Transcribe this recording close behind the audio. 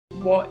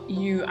what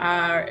you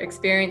are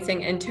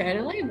experiencing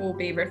internally will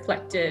be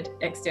reflected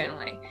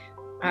externally.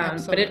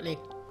 Absolutely.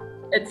 But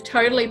it's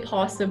totally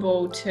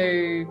possible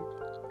to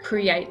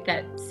create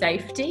that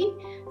safety.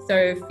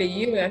 So for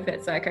you, if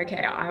it's like,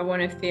 okay, I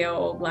want to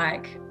feel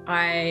like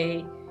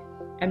I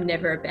am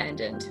never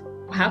abandoned.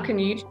 How can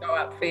you show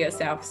up for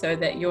yourself so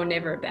that you're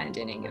never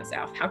abandoning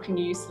yourself? How can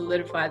you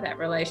solidify that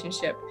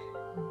relationship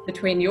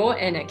between your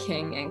inner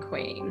king and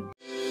queen?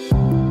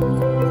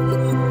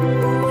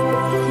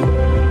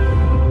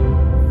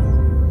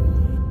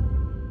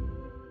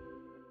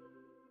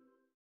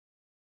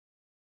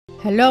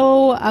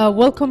 Hello,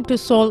 welcome to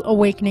Soul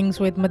Awakenings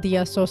with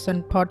Madiha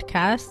Sosan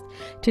podcast.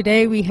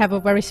 Today we have a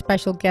very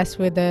special guest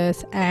with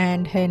us,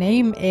 and her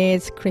name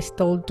is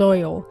Krystal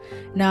Doyle.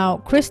 Now,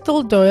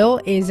 Krystal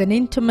Doyle is an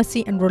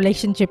intimacy and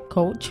relationship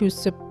coach who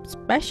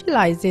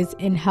specializes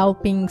in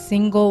helping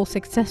single,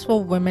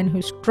 successful women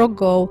who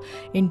struggle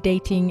in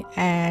dating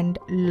and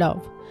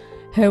love.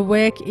 Her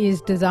work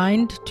is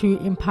designed to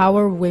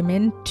empower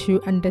women to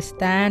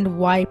understand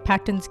why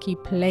patterns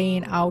keep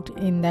playing out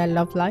in their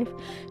love life,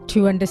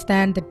 to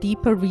understand the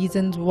deeper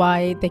reasons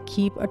why they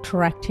keep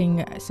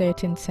attracting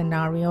certain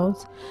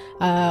scenarios.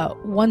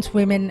 Once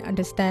women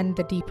understand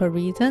the deeper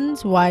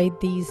reasons why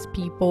these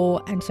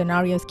people and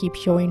scenarios keep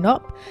showing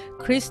up,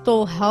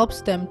 Krystal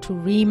helps them to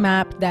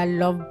remap their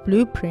love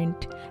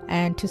blueprint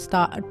and to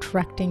start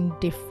attracting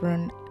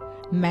different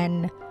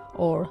men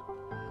or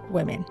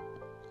women.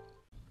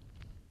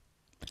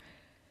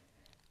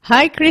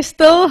 Hi,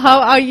 Krystal.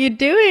 How are you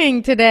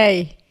doing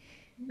today?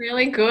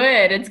 Really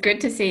good. It's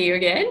good to see you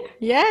again.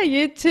 Yeah,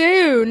 you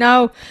too.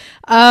 Now,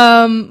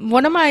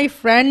 one of my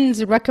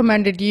friends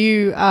recommended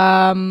you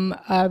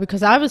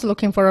because I was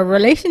looking for a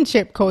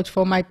relationship coach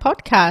for my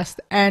podcast,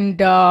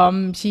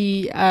 and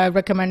she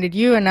recommended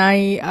you, and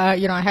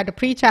I had a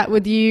pre-chat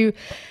with you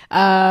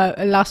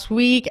last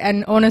week,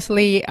 and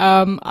honestly,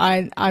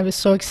 I was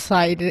so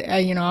excited.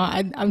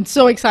 I'm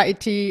so excited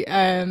to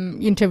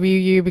interview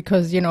you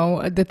because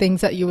the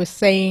things that you were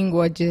saying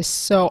were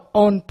just so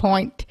on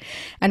point,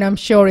 and I'm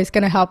sure it's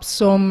going to help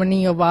so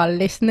many of our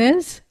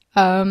listeners.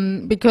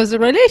 Because the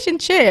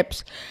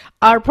relationships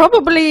are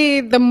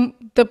probably the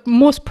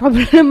most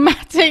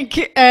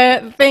problematic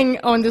thing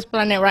on this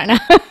planet right now,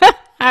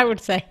 I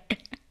would say.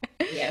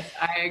 Yes,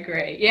 I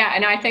agree. Yeah,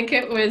 and I think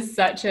it was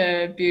such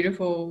a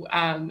beautiful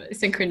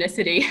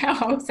synchronicity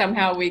how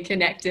somehow we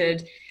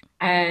connected,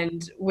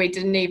 and we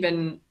didn't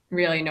even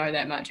really know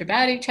that much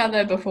about each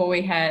other before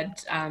we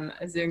had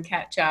a Zoom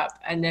catch up,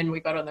 and then we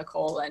got on the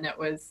call, and it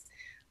was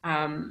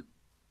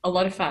a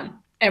lot of fun,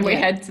 and we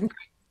had some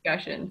great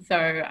discussion.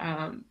 So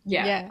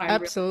yeah,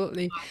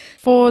 absolutely.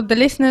 For the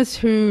listeners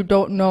who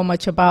don't know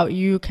much about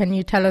you, can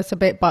you tell us a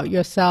bit about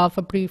yourself,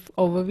 a brief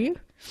overview?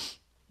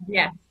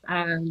 Yes.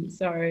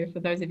 So for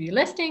those of you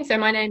listening, so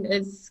my name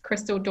is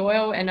Krystal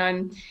Doyle, and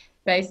I'm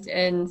based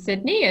in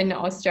Sydney in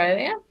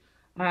Australia.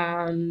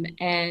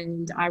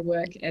 And I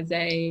work as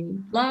a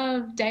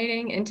love,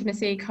 dating,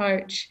 intimacy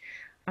coach.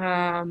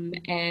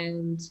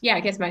 And yeah, I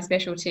guess my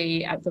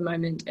specialty at the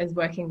moment is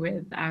working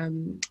with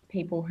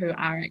people who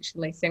are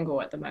actually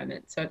single at the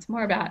moment. So it's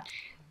more about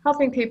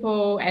helping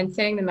people and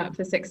setting them up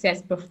for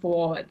success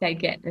before they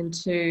get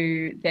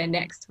into their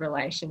next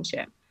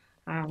relationship.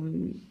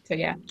 So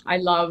yeah, I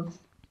love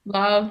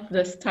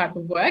this type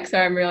of work. So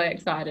I'm really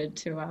excited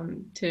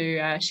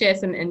to share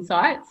some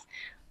insights.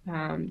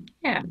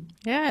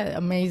 Yeah,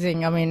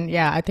 amazing. I mean,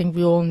 yeah, I think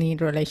we all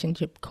need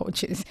relationship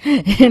coaches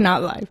in our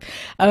life.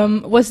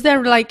 Was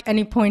there like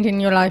any point in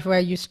your life where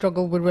you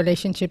struggled with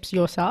relationships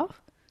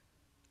yourself?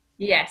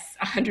 Yes,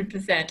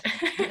 100%.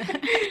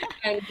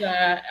 And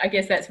I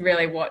guess that's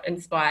really what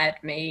inspired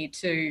me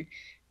to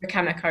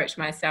become a coach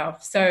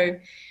myself. So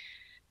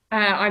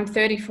I'm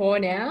 34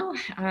 now.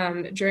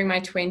 During my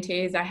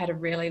 20s, I had a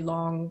really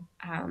long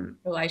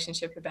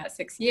relationship, about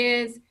 6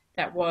 years.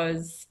 That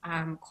was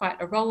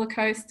quite a roller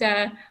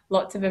coaster,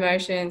 lots of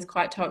emotions,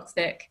 quite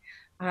toxic.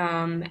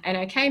 And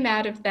I came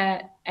out of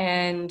that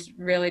and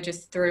really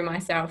just threw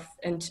myself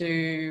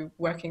into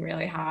working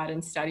really hard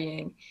and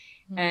studying.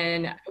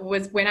 And it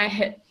was when I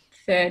hit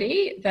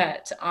 30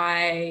 that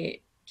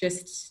I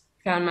just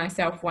found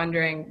myself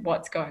wondering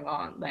what's going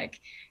on. Like,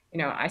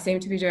 I seem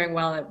to be doing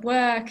well at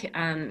work,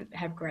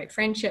 have great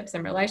friendships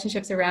and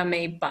relationships around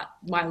me, but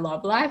my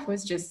love life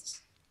was just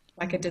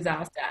like a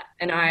disaster.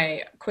 And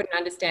I couldn't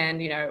understand,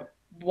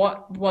 why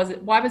was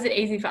it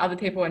easy for other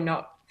people and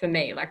not for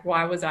me? Like,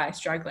 why was I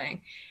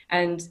struggling?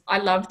 And I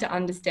love to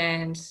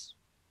understand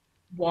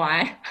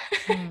why.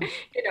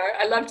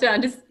 I love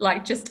to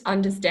just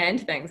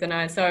understand things.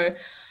 And so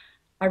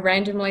I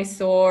randomly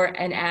saw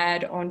an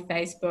ad on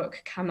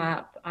Facebook come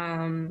up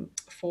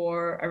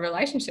for a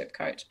relationship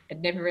coach.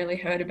 I'd never really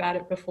heard about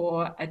it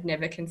before. I'd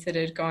never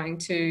considered going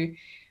to,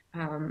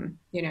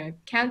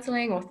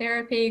 counseling or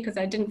therapy because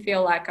I didn't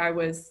feel like I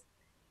was,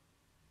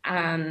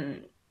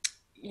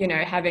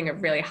 having a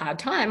really hard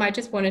time. I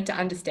just wanted to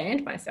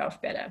understand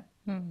myself better.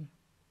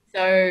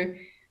 So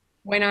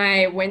when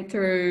I went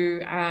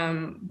through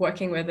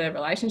working with a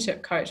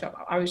relationship coach,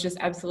 I was just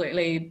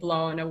absolutely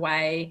blown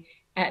away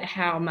at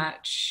how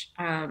much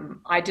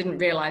I didn't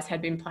realize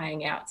had been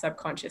playing out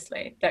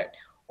subconsciously. That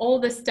all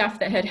the stuff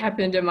that had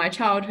happened in my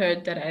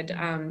childhood that I'd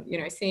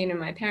seen in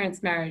my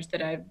parents' marriage,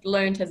 that I'd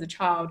learned as a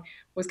child,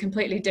 was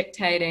completely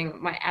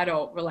dictating my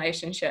adult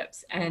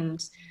relationships,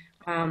 and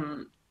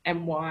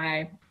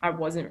why I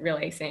wasn't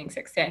really seeing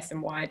success,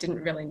 and why I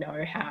didn't really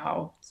know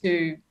how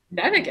to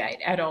navigate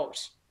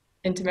adult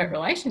intimate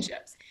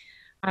relationships.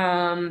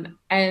 And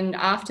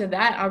after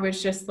that, I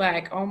was just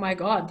like, oh my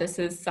God, this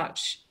is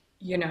such,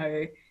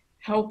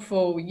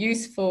 helpful,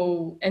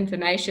 useful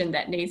information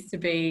that needs to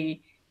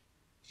be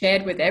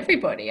shared with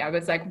everybody. I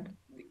was like,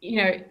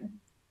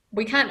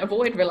 we can't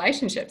avoid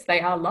relationships.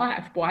 They are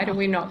life. Why do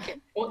we not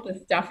get taught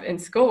this stuff in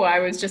school? I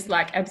was just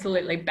like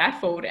absolutely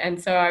baffled. And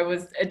so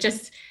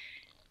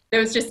there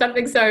was just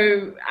something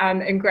so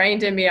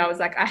ingrained in me. I was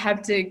like, I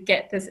have to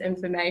get this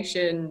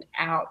information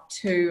out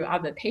to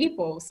other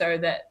people so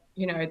that,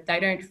 they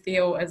don't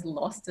feel as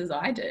lost as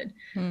I did.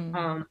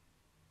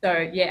 So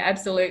yeah,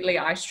 absolutely.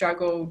 I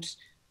struggled.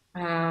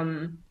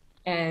 And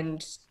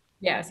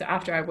yeah, so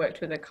after I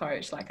worked with a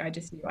coach, like I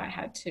just knew I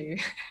had to,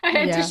 I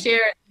had to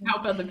share it and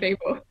help other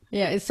people.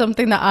 Yeah, it's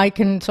something that I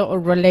can sort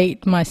of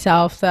relate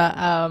myself that,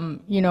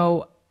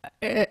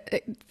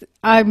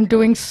 I'm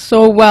doing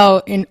so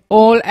well in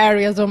all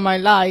areas of my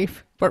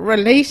life, but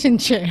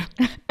relationship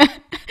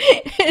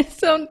is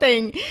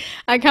something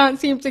I can't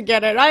seem to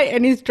get it right.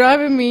 And it's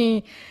driving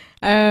me,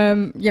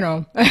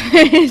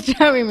 it's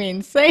driving me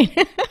insane.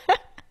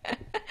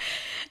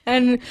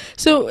 And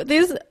so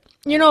this,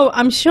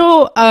 I'm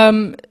sure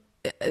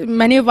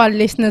many of our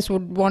listeners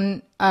would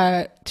want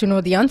to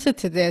know the answer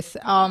to this.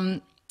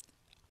 I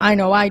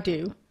know I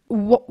do.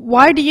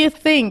 Why do you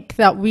think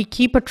that we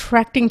keep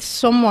attracting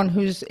someone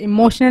who's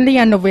emotionally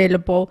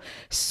unavailable,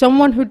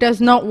 someone who does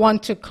not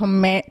want to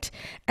commit,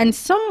 and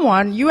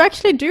someone you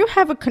actually do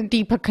have a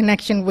deeper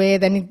connection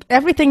with, and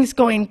everything's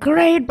going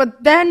great,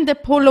 but then they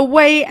pull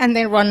away and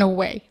they run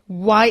away?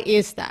 Why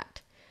is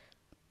that?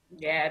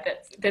 Yeah,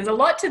 there's a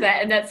lot to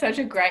that, and that's such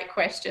a great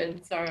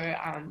question. So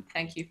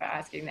thank you for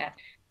asking that.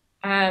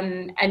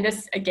 And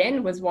this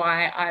again was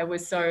why I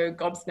was so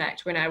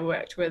gobsmacked when I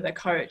worked with a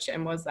coach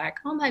and was like,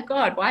 oh my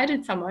God, why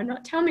did someone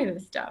not tell me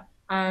this stuff?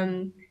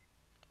 So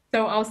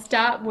I'll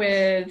start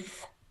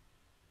with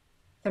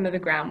some of the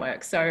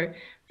groundwork. So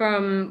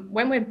from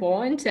when we're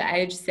born to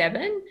age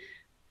 7,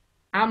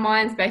 our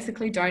minds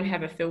basically don't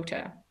have a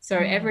filter. So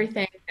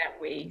everything that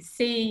we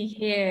see,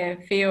 hear,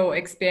 feel,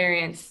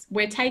 experience,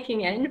 we're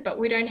taking in, but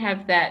we don't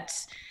have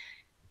that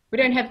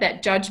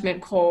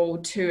judgment call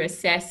to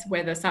assess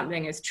whether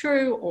something is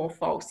true or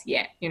false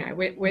yet.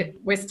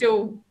 We're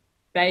still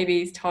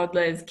babies,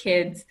 toddlers,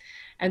 kids.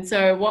 And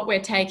so what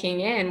we're taking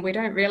in, we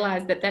don't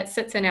realize that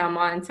sits in our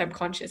mind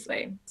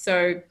subconsciously.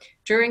 So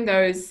during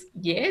those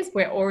years,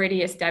 we're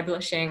already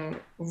establishing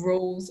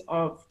rules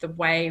of the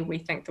way we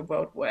think the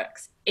world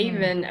works,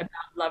 even about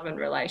love and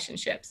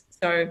relationships.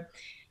 So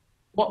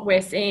what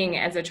we're seeing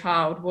as a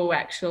child will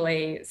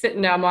actually sit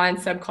in our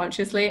mind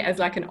subconsciously as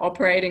like an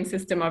operating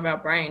system of our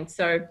brain.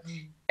 So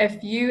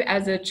if you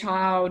as a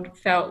child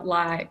felt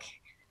like,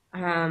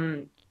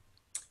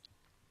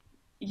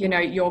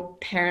 your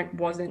parent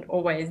wasn't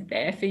always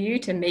there for you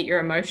to meet your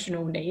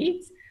emotional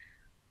needs,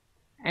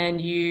 and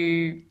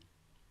you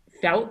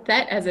felt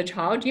that as a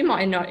child, you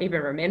might not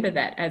even remember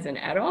that as an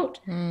adult,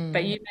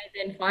 but you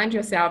may then find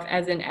yourself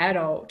as an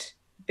adult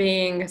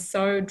being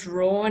so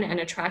drawn and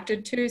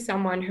attracted to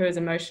someone who is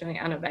emotionally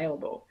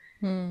unavailable.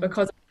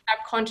 Because at a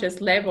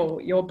subconscious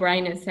level, your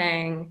brain is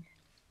saying,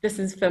 this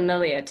is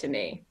familiar to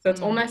me. So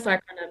it's almost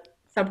like on a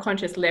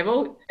subconscious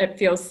level, it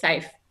feels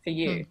safe for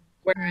you.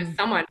 Whereas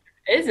someone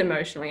who is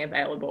emotionally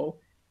available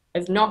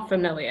is not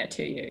familiar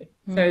to you.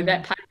 So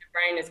that part of your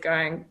brain is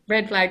going,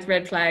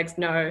 red flags,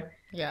 no.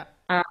 Yeah.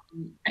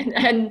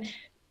 And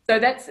so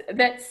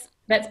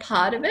that's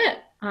part of it.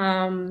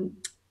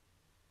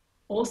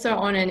 Also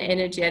on an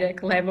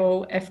energetic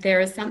level, if there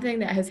is something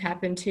that has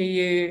happened to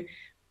you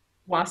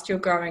whilst you're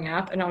growing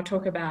up, and I'll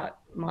talk about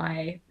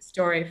my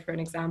story for an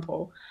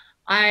example.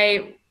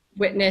 I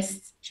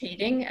witnessed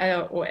cheating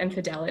or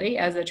infidelity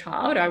as a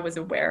child. I was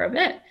aware of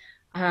it.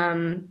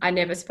 I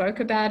never spoke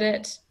about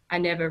it. I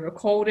never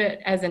recalled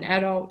it as an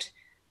adult.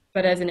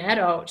 But as an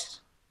adult,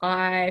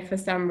 I, for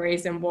some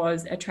reason,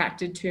 was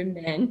attracted to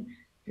men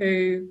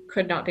who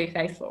could not be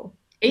faithful,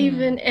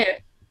 even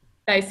if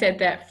they said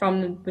that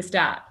from the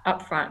start,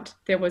 up front.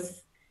 There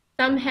was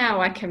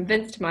somehow I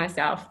convinced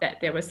myself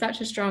that there was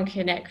such a strong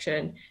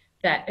connection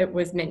that it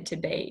was meant to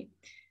be.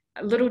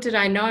 Little did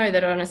I know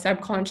that on a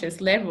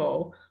subconscious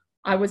level,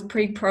 I was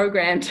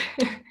pre-programmed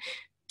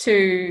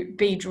to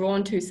be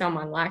drawn to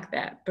someone like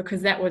that,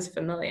 because that was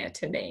familiar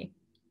to me,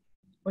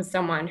 was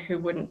someone who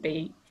wouldn't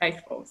be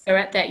faithful. So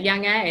at that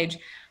young age,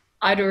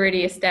 I'd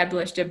already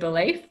established a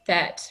belief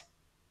that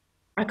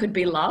I could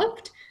be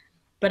loved,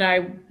 but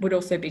I would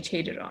also be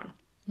cheated on,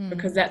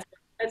 because that's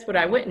what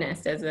I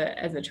witnessed as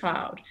a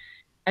child.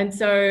 And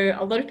so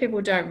a lot of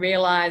people don't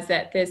realize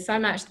that there's so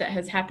much that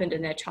has happened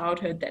in their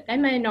childhood that they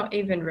may not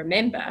even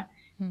remember.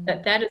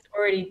 that is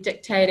already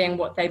dictating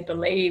what they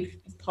believe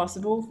is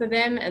possible for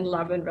them in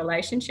love and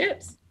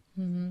relationships.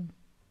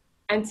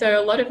 And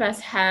so a lot of us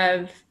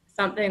have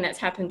something that's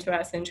happened to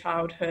us in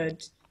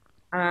childhood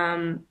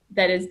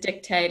that is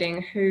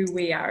dictating who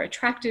we are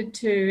attracted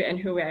to and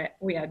who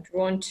we are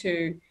drawn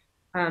to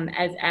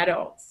as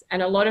adults.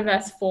 And a lot of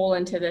us fall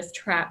into this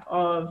trap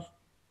of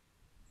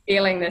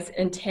feeling this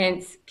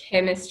intense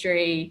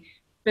chemistry,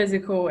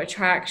 physical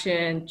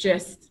attraction,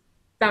 just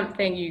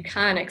something you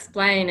can't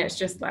explain. It's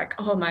just like,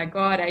 oh my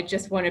God, I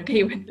just want to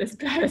be with this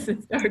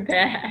person so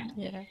bad.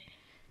 Yeah.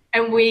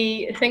 And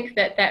we think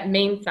that that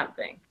means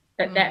something,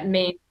 that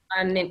means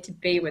I'm meant to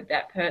be with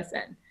that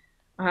person.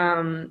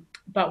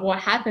 But what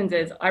happens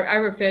is I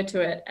refer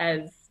to it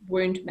as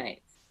wound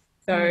mates.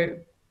 So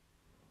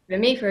for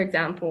me, for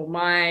example,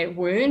 my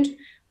wound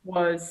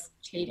was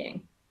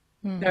cheating.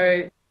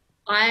 So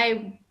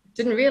I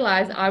didn't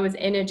realize I was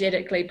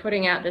energetically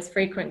putting out this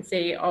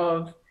frequency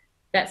of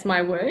that's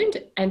my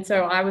wound. And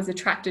so I was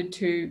attracted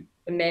to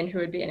the men who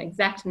would be an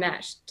exact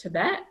match to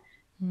that,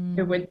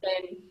 who would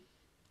then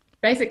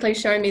basically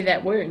show me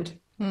that wound,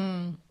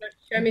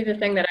 show me the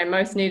thing that I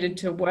most needed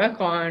to work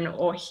on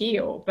or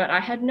heal. But I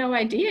had no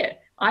idea.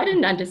 I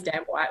didn't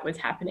understand why it was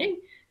happening.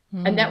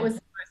 And that was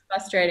the most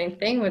frustrating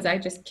thing, was I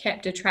just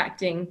kept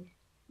attracting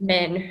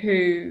men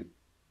who,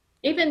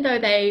 even though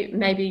they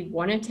maybe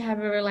wanted to have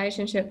a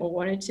relationship or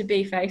wanted to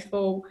be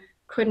faithful,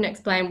 couldn't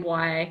explain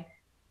why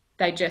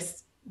they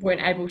just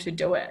weren't able to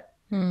do it.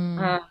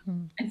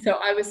 And so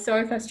I was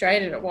so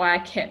frustrated at why I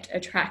kept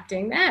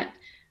attracting that.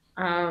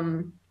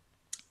 And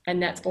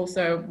that's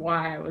also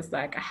why I was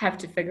like, I have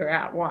to figure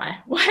out why.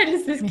 Why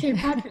does this keep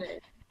happening?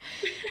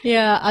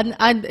 Yeah,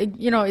 and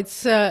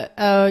it's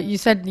you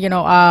said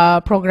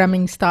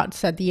programming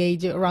starts at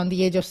around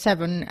the age of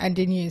 7, and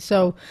then it's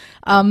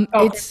from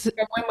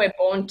when we're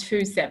born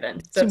to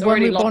 7, so so it's when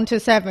already we're long. born to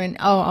 7.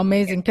 Oh,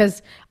 amazing!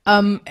 Because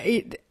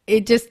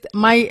it just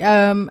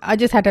I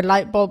just had a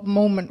light bulb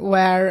moment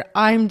where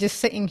I'm just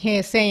sitting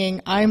here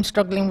saying I'm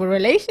struggling with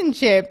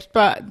relationships,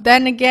 but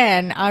then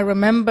again I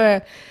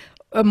remember.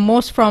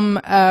 Most from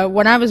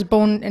when I was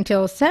born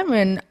until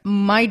 7,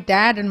 my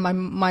dad and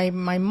my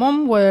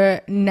mom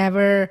were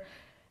never,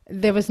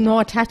 there was no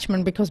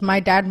attachment because my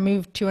dad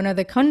moved to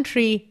another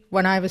country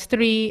when I was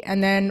 3,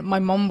 and then my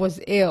mom was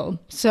ill.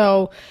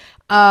 So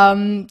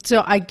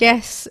I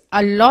guess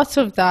a lot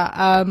of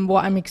that,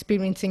 what I'm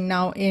experiencing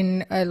now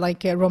in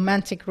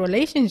romantic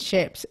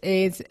relationships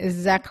is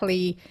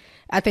exactly,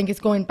 I think it's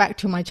going back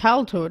to my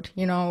childhood,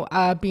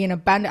 being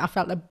abandoned. I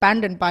felt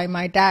abandoned by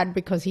my dad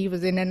because he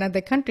was in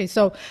another country.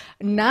 So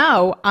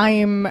now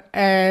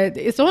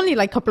it's only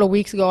like a couple of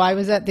weeks ago, I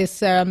was at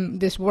this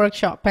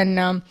workshop,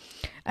 and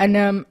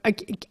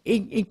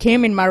it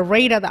came in my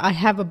radar that I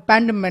have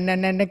abandonment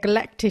and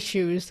neglect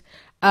issues.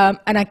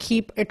 And I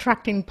keep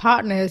attracting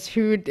partners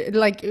who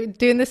like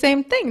doing the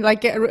same thing,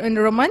 like in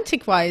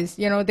romantic wise,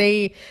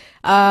 they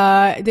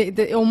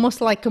almost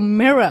like a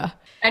mirror.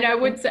 And I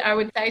would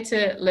say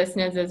to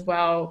listeners as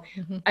well,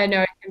 I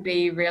know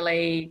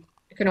it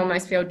can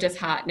almost feel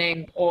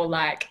disheartening or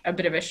like a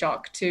bit of a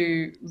shock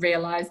to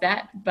realize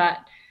that, but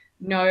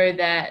know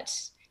that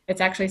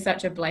it's actually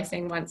such a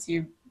blessing once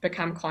you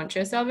become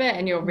conscious of it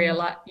and you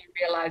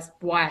realize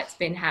why it's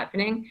been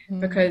happening,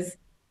 because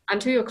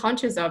until you're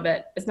conscious of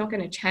it, it's not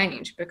going to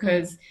change,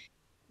 because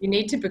you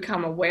need to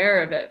become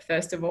aware of it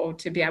first of all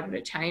to be able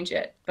to change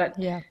it. But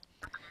yeah.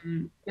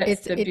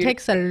 it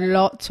takes a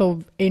lot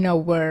of inner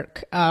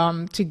work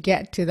to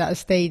get to that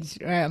stage.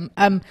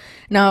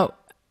 Now,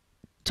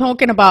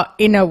 talking about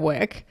inner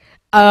work,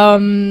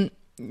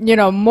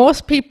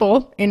 most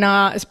people in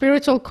our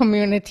spiritual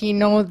community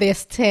know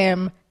this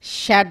term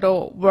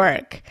shadow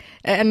work.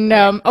 And,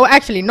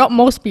 actually, not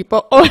most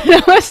people, all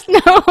of us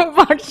know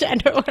about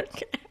shadow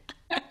work.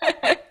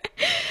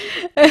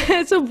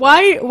 So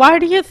why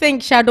do you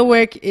think shadow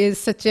work is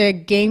such a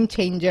game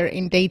changer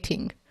in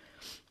dating?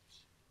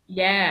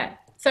 Yeah.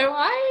 So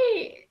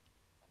I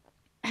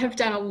have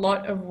done a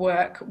lot of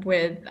work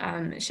with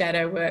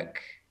shadow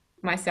work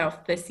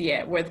myself this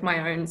year with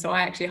my own. So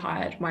I actually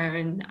hired my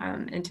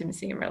own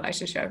intimacy and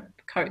relationship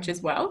coach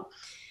as well.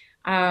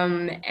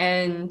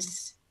 And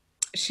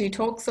she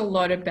talks a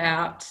lot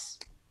about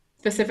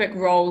specific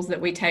roles that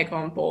we take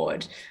on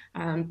board,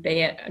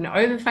 be it an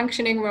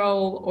over-functioning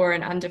role or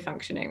an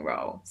under-functioning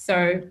role.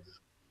 So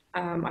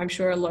I'm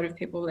sure a lot of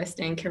people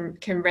listening can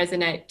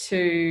resonate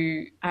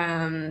to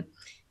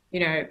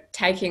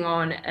taking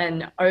on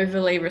an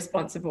overly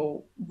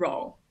responsible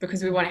role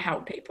because we want to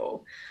help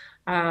people.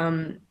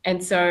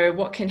 And so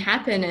what can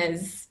happen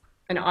is,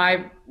 and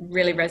I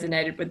really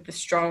resonated with the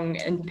strong,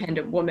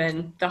 independent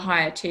woman, the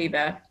high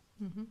achiever.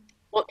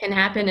 What can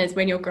happen is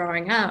when you're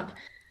growing up,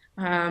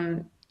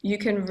 you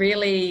can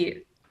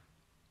really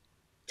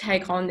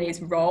take on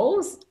these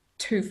roles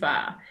too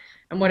far.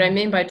 And what I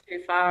mean by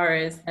too far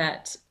is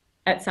that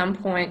at some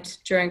point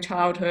during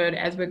childhood,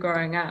 as we're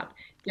growing up,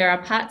 there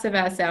are parts of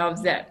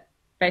ourselves that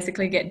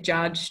basically get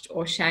judged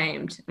or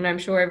shamed. And I'm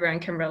sure everyone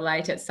can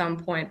relate at some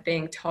point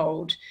being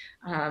told,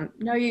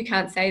 no, you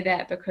can't say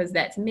that because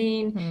that's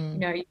mean. You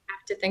know, you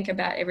have to think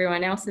about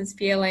everyone else's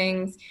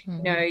feelings.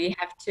 You know, you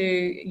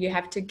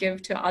have to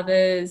give to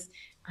others.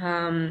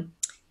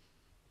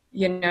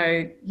 You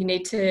know, you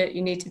need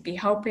to be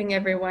helping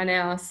everyone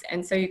else.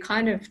 And so you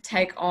kind of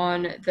take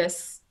on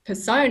this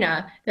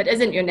persona that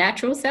isn't your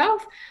natural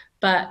self,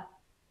 but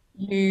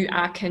you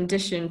are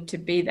conditioned to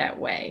be that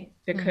way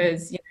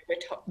because you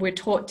know, we're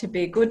taught to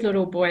be good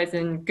little boys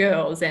and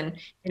girls and,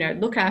 you know,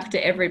 look after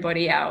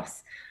everybody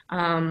else.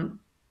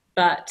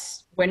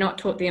 But we're not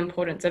taught the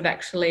importance of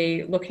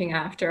actually looking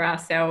after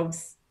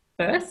ourselves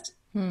first.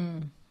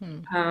 And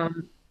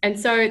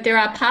so there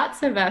are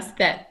parts of us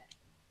that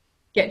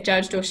get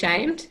judged or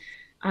shamed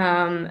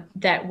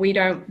that we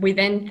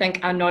then think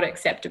are not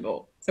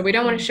acceptable. So we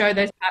don't want to show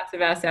those parts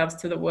of ourselves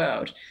to the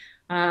world.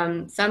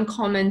 Some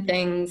common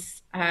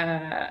things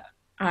are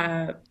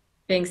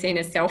being seen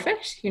as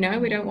selfish. You know,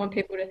 we don't want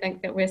people to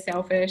think that we're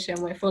selfish and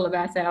we're full of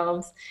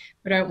ourselves.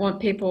 We don't want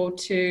people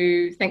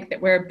to think that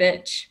we're a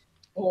bitch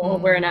or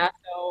we're an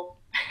asshole.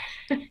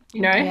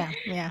 You know,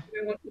 we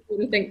don't want people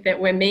to think that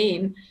we're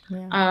mean,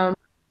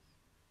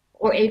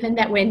 or even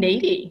that we're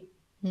needy,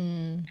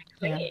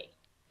 clingy.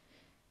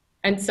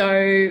 And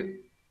so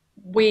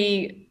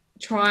we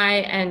try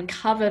and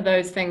cover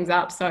those things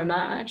up so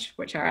much,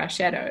 which are our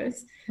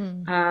shadows,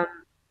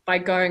 by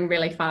going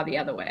really far the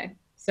other way.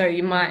 So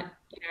you might,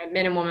 you know,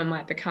 men and women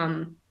might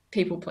become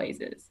people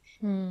pleasers.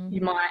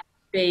 You might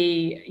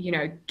be, you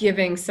know,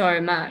 giving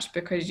so much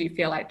because you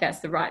feel like that's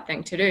the right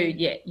thing to do,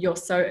 yet you're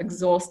so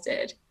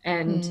exhausted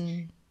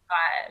and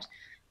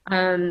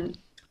tired.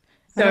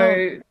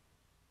 So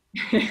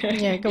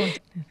yeah, go on.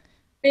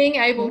 Being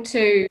able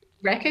to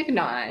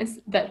recognize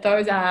that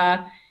those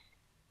are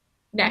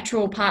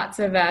natural parts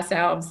of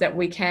ourselves that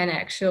we can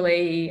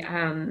actually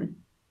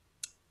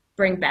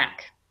bring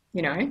back,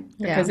 you know,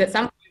 because at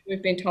some point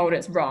we've been told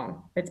it's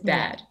wrong, it's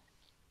bad.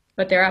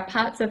 But there are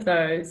parts of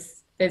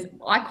those,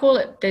 I call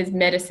it, there's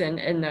medicine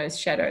in those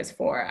shadows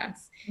for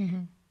us.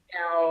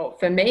 Now,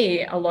 for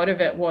me, a lot of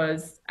it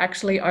was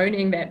actually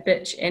owning that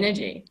bitch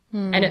energy.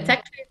 And it's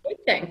actually a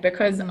good thing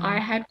because I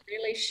had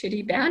really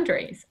shitty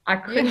boundaries. I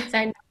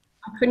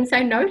couldn't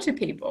say no to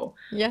people.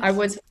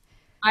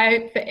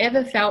 I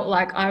forever felt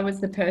like I was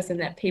the person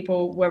that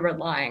people were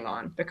relying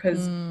on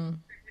because I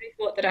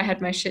thought that I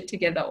had my shit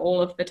together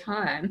all of the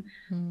time.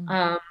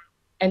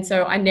 And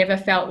so I never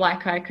felt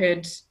like I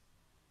could,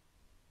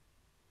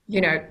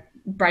 you know,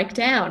 break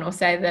down or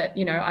say that,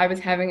 you know, I was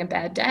having a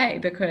bad day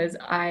because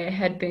I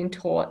had been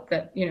taught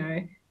that, you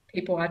know,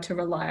 people are to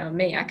rely on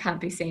me. I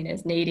can't be seen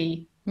as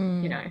needy,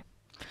 you know.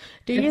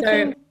 Do you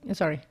think,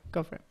 sorry,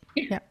 go for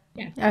it.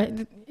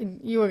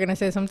 You were going to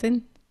say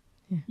something?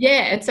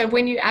 Yeah, and so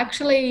when you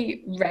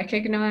actually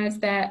recognize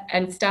that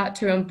and start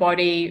to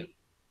embody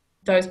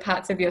those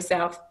parts of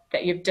yourself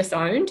that you've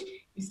disowned,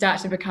 you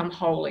start to become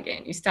whole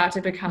again. You start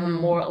to become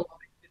more aligned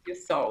with your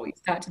soul. You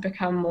start to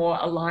become more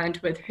aligned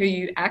with who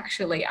you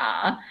actually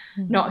are,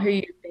 not who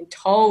you've been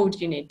told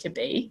you need to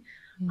be.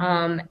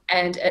 And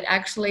it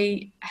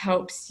actually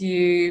helps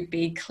you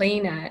be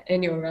cleaner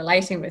in your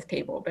relating with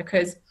people,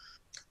 because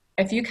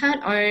if you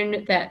can't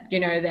own that, you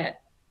know, that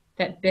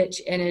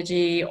bitch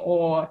energy,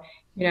 or,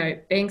 you know,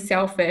 being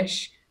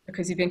selfish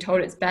because you've been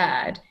told it's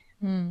bad,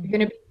 you're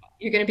going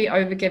to be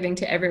overgiving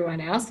to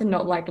everyone else and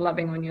not like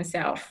loving on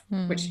yourself,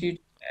 which you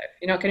deserve.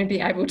 You're not going to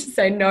be able to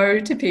say no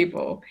to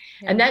people.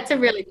 And that's a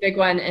really big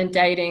one in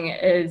dating,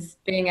 is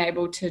being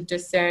able to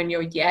discern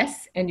your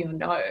yes and your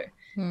no.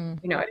 You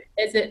know,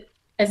 is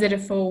it a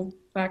full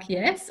fuck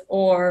yes,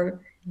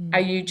 or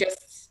are you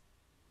just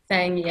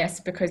saying yes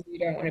because you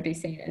don't want to be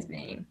seen as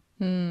mean?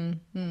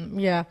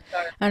 Yeah.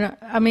 And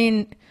I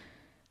mean,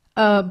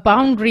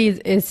 boundaries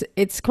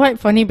it's quite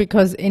funny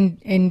because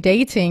in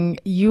dating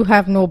you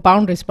have no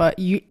boundaries, but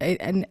you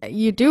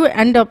do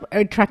end up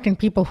attracting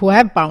people who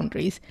have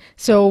boundaries.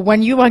 So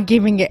when you are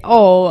giving it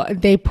all,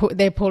 they pull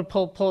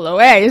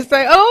away. It's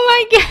like,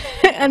 oh my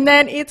god. And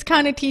then it's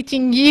kind of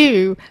teaching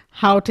you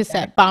how to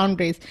set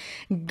boundaries.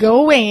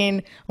 Go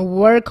in,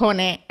 work on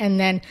it, and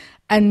then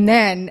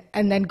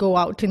go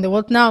out in the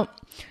world. Now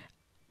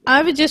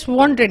I was just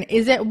wondering,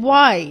 is it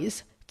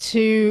wise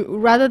to,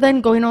 rather than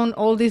going on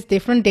all these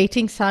different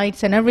dating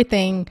sites and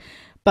everything,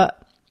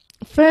 but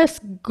first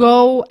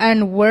go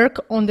and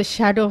work on the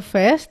shadow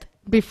first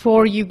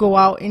before you go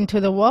out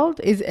into the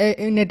world, is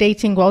in a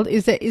dating world?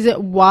 Is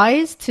it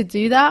wise to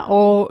do that,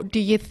 or do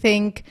you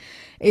think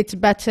it's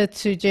better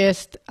to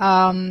just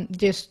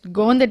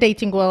go in the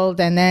dating world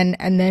and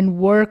then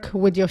work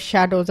with your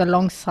shadows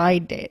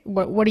alongside it?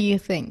 What do you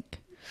think?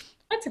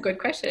 That's a good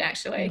question,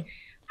 actually.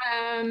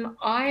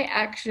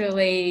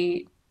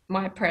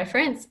 My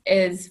preference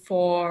is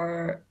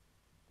for,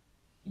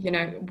 you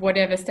know,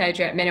 whatever stage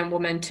you're at, men and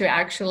women, to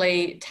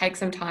actually take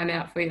some time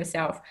out for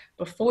yourself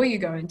before you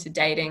go into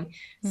dating,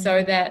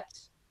 so that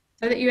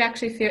you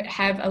actually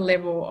have a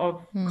level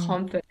of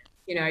confidence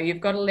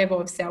you've got a level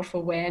of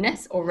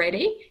self-awareness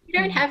already. You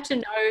don't have to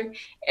know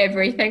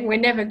everything. We're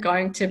never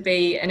going to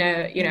be in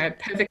a,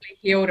 perfectly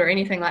healed or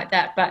anything like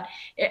that. But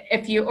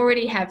if you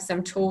already have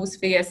some tools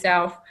for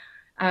yourself,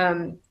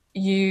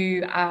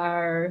 you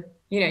are,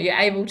 you're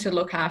able to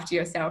look after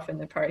yourself in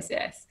the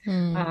process.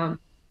 So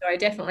I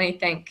definitely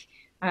think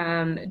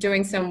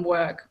doing some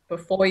work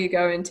before you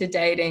go into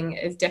dating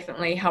is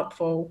definitely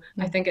helpful.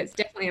 I think it's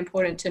definitely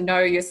important to know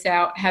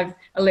yourself, have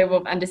a level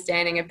of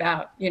understanding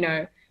about,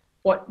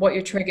 what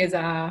your triggers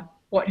are,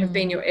 what have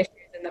been your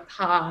issues in the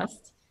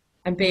past,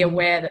 and be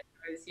aware that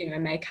those,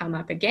 may come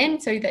up again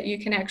so that you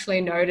can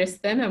actually notice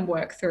them and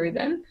work through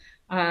them.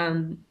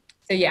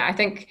 So yeah, I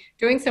think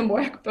doing some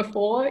work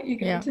before you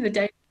go into the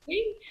dating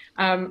scene,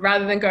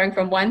 rather than going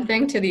from one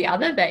thing to the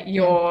other, that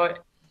you're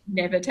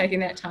never taking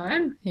that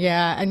time.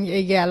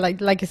 And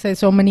like I said,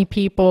 so many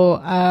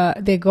people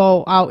they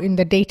go out in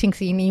the dating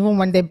scene even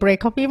when they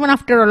break up, even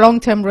after a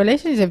long-term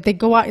relationship, they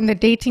go out in the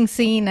dating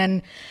scene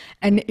and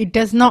it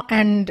does not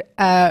end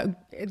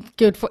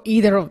good for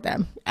either of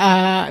them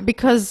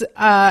because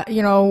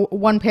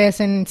one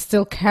person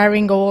still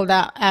carrying all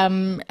that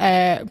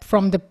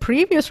from the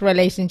previous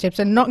relationships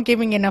and not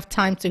giving enough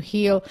time to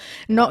heal,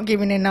 not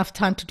giving enough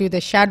time to do the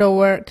shadow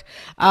work,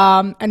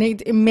 and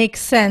it makes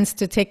sense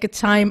to take a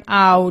time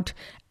out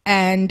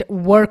and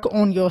work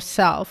on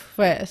yourself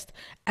first.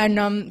 And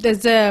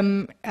there's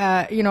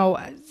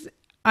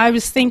I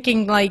was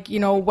thinking, like,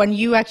 when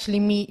you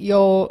actually meet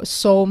your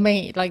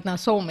soulmate, like, now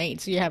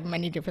soulmates, you have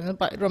many different,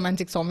 but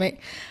romantic soulmate.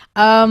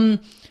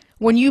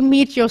 When you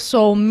meet your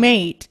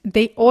soulmate,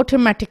 they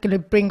automatically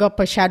bring up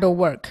a shadow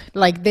work.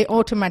 Like, they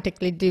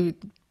automatically do.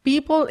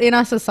 People in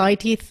our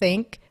society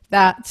think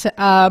that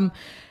your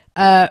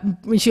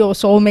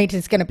soulmate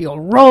is going to be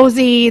all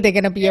rosy, they're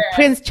going to be a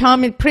prince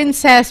charming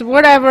princess,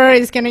 whatever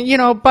is going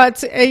to, but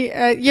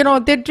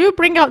they do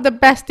bring out the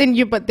best in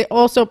you, but they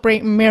also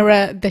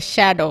mirror the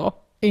shadow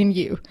in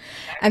you.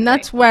 And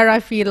that's where I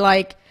feel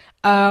like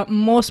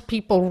most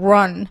people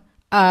run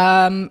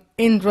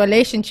in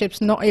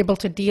relationships, not able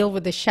to deal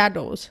with the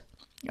shadows.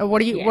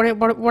 What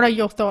are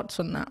your thoughts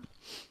on that?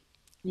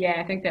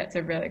 Yeah, I think that's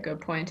a really good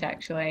point,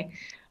 actually.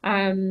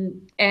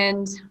 And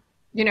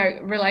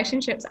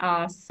relationships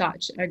are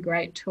such a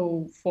great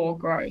tool for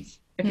growth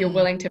if you're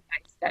willing to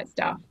face that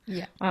stuff.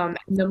 And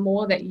the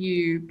more that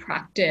you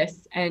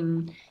practice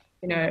and,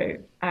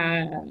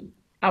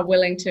 are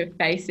willing to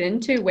face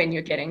into when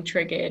you're getting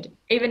triggered,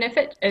 even if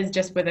it is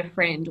just with a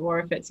friend or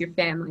if it's your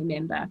family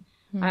member,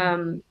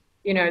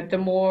 the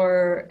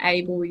more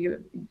able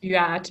you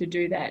are to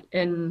do that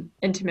in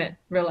intimate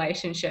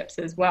relationships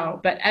as well.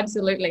 But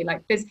absolutely,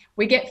 like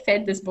we get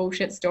fed this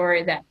bullshit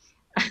story that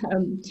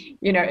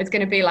it's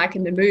going to be like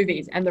in the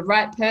movies, and the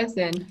right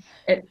person,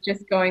 it's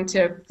just going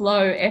to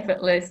flow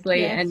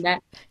effortlessly. And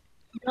that,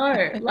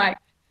 like,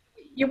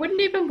 you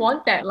wouldn't even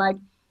want that. Like,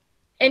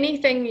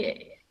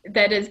 anything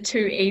that is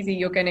too easy,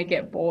 you're going to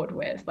get bored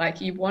with.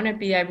 Like, you want to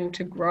be able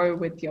to grow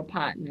with your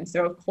partner.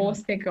 So of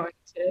course they're going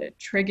to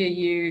trigger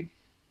you.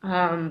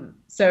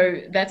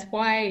 So that's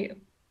why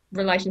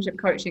relationship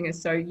coaching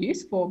is so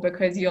useful,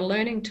 because you're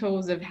learning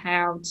tools of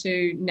how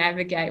to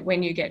navigate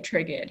when you get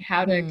triggered,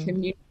 how to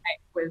communicate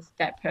with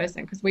that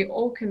person, because we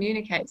all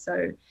communicate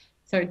so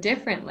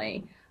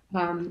differently.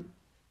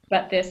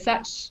 But there's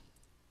such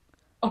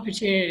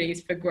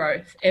opportunities for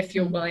growth if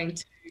you're willing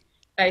to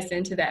face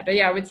into that. But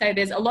yeah, I would say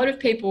there's a lot of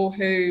people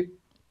who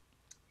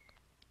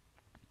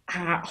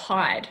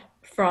hide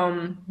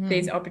from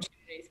these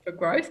opportunities for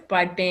growth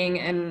by being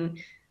in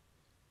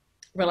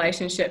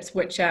relationships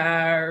which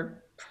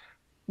are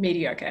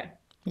mediocre.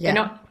 They're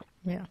not,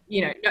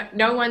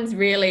 no one's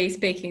really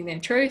speaking their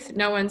truth.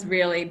 No one's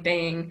really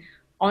being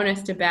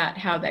honest about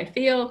how they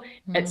feel.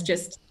 It's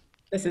just,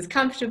 this is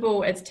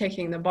comfortable. It's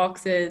ticking the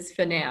boxes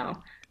for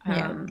now.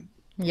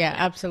 Yeah,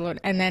 absolutely.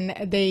 And then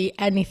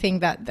anything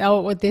that,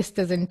 this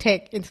doesn't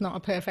tick, it's not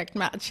a perfect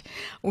match,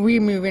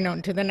 we're moving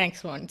on to the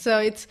next one. So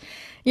it's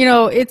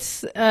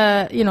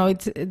a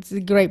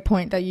great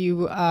point that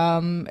you,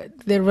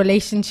 the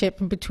relationship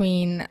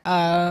between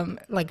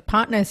like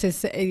partners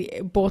is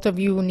both of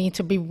you need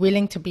to be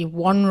willing to be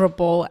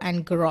vulnerable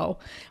and grow.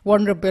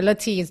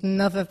 Vulnerability is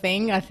another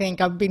thing I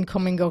think I've been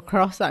coming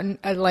across, and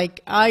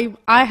like I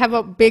have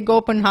a big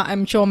open heart.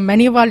 I'm sure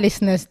many of our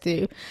listeners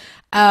do.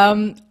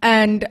 And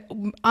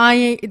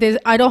I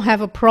don't have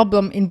a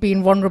problem in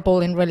being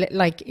vulnerable in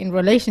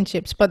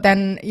relationships, but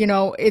then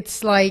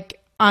it's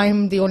like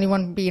I'm the only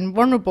one being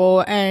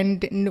vulnerable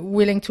and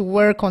willing to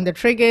work on the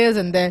triggers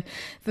and the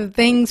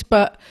things,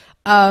 but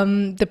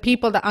the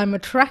people that I'm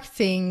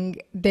attracting,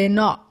 they're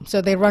not,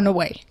 so they run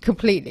away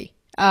completely.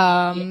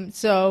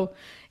 So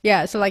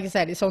like I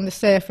said, it's on the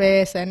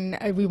surface, and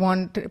we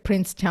want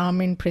Prince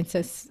Charming,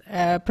 princess,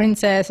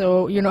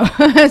 or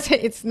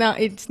it's not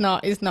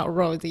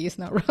rosy. It's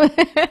not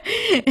rosy.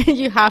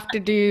 You have to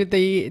do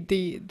the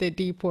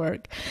deep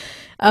work.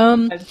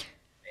 I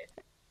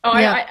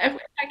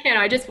can.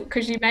 I just,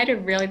 because you made a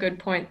really good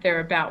point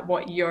there about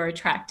what you're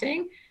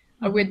attracting.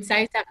 I would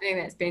say something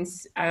that's been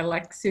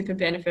like super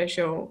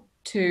beneficial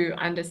to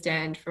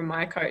understand from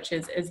my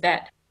coaches is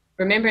that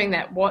remembering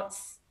that what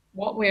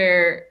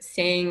we're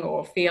seeing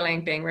or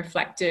feeling being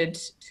reflected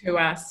to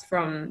us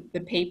from the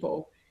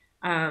people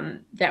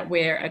that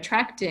we're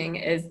attracting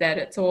is that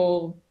it's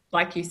all,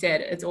 like you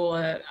said, it's all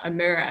a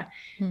mirror.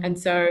 And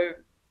so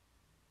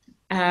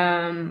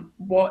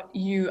what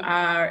you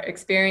are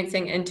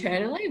experiencing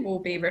internally will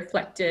be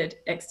reflected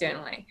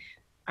externally.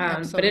 But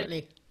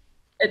Absolutely.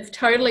 it's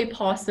totally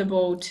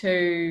possible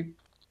to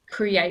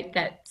create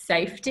that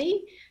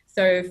safety.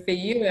 So for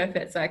you, if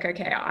it's like,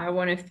 okay, I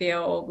want to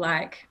feel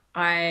like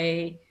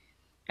I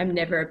am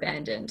never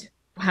abandoned.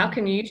 How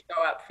can you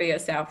show up for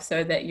yourself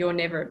so that you're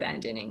never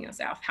abandoning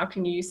yourself? How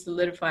can you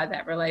solidify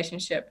that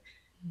relationship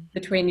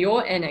between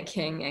your inner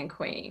king and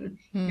queen,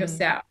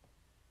 yourself?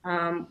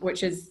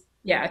 Which is,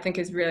 yeah, I think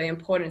is really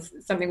important.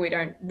 Something we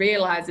don't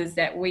realize is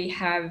that we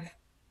have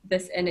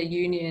this inner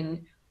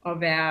union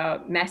of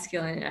our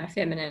masculine, our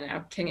feminine,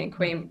 our king and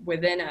queen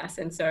within us.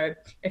 And so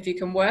if you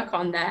can work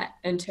on that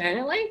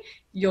internally,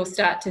 you'll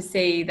start to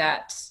see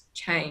that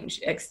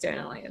change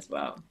externally as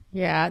well.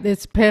 Yeah,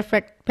 it's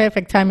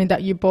perfect timing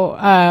that you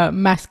brought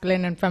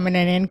masculine and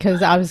feminine in,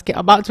 because I was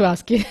about to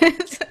ask you.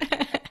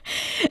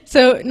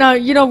 So now,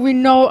 we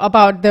know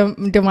about the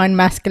divine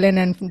masculine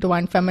and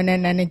divine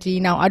feminine energy.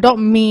 Now, I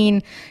don't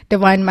mean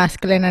divine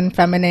masculine and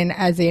feminine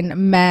as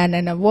in man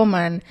and a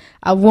woman.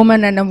 A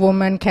woman and a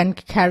woman can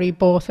carry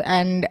both,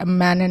 and a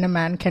man and a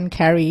man can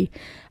carry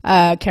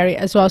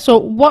as well. So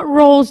what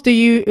roles do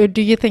you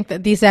think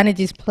that these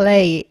energies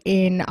play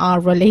in our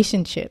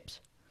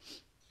relationships?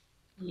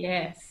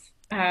 Yes,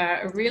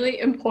 a really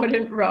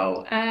important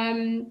role.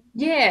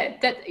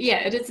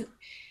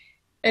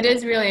 It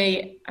is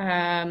really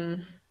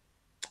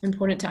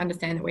important to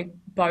understand that we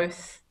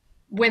both,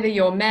 whether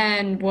you're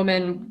man,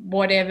 woman,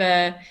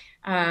 whatever,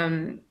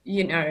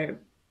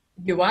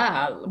 you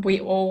are, we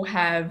all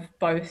have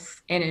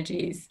both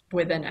energies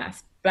within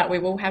us, but we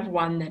will have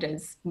one that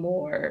is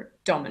more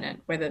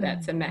dominant, whether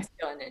that's a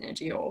masculine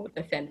energy or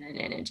the feminine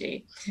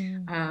energy.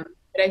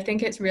 But I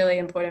think it's really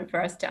important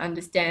for us to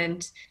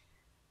understand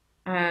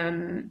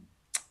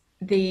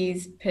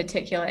these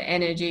particular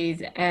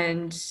energies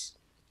and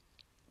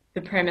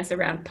the premise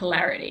around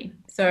polarity.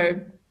 So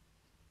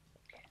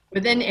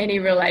within any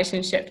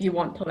relationship, you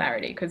want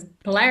polarity, because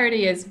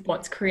polarity is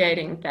what's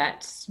creating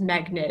that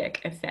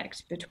magnetic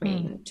effect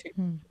between two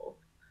people.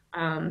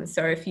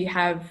 So if you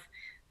have,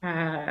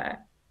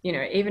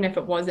 even if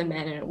it was a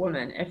man and a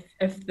woman,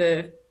 if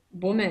the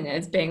woman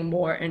is being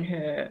more in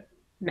her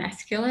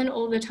masculine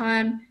all the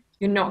time,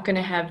 you're not going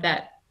to have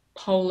that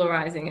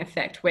polarizing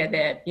effect where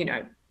they're,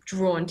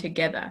 drawn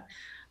together.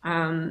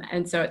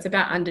 And so it's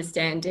about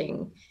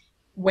understanding,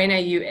 when are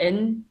you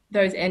in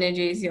those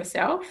energies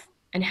yourself,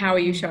 and how are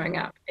you showing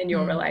up in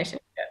your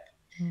relationship?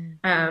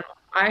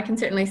 I can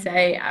certainly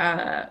say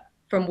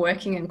from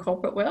working in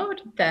corporate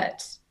world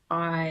that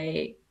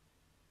I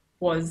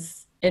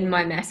was in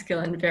my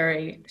masculine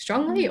very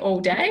strongly all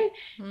day,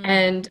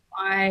 and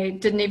I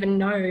didn't even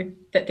know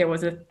that there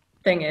was a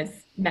thing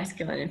as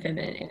masculine and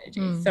feminine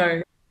energy.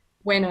 So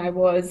when I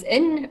was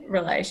in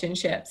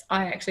relationships,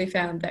 I actually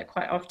found that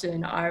quite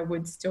often I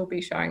would still be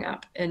showing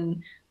up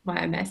in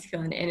my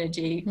masculine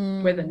energy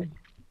within,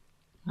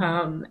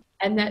 and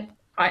that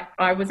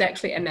I was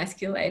actually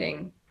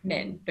emasculating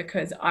men,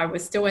 because I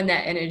was still in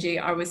that energy.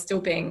 I was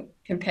still being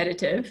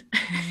competitive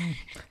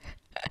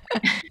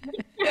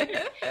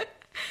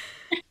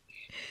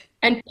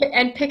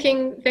and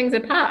picking things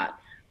apart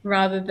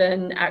rather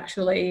than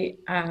actually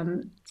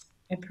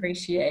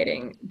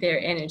appreciating their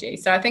energy.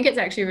 So I think it's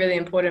actually really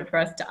important for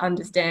us to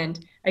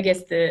understand, I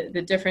guess,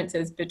 the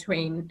differences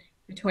between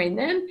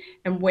them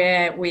and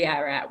where we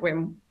are at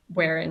when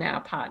we're in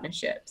our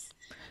partnerships.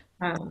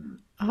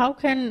 How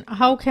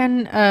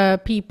can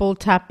people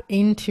tap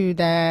into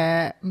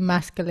their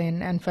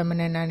masculine and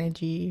feminine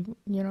energy?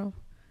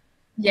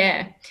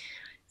 Yeah.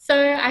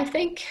 So I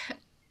think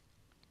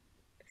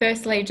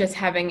firstly, just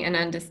having an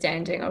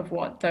understanding of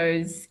what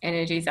those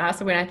energies are.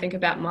 So when I think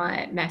about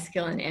my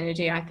masculine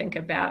energy, I think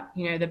about,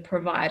 the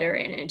provider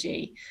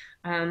energy.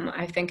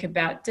 I think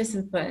about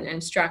discipline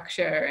and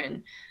structure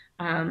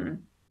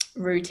and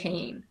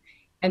routine.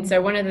 And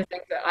so one of the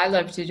things that I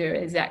love to do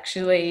is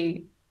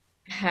actually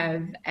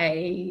have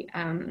a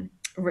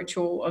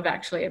ritual of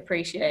actually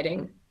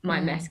appreciating my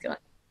masculine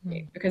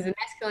energy, because the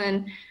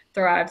masculine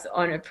thrives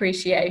on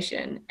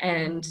appreciation,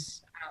 and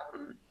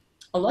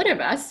a lot of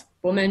us,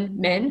 women,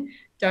 men,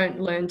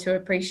 don't learn to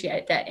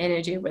appreciate that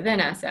energy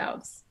within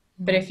ourselves.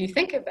 But if you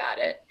think about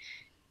it,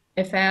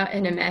 if our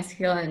inner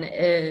masculine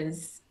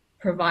is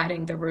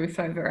providing the roof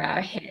over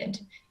our head,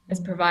 is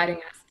providing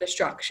us the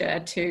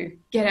structure to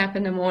get up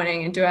in the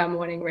morning and do our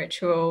morning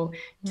ritual,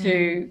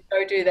 to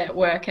go do that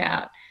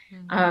workout,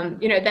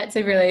 that's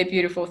a really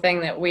beautiful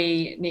thing that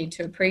we need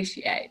to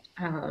appreciate.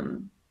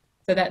 So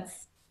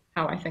that's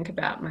how I think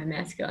about my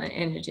masculine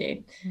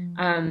energy.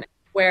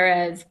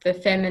 Whereas the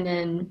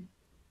feminine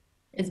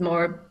is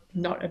more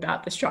not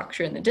about the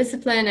structure and the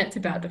discipline. It's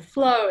about the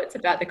flow. It's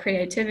about the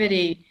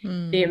creativity,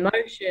 the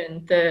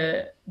emotion,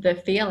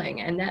 the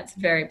feeling, and that's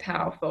very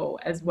powerful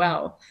as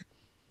well.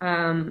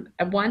 And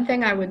one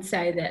thing I would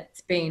say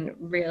that's been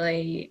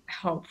really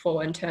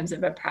helpful in terms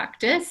of a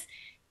practice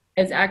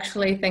is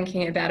actually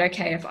thinking about,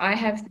 okay, if I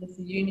have this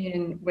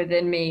union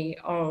within me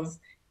of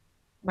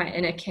my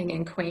inner king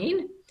and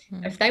queen,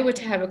 if they were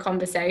to have a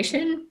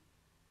conversation,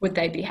 would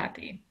they be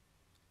happy?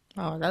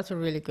 Oh, that's a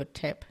really good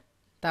tip.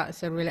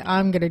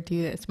 I'm gonna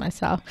do this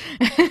myself.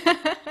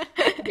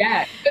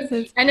 Yeah,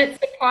 That's- and it's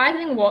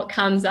surprising what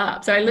comes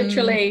up. So I mm,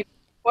 literally,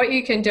 what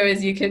you can do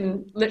is you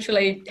can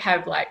literally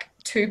have like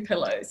two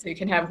pillows. So you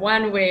can have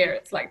one where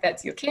it's like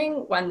that's your king,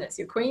 one that's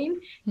your queen.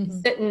 You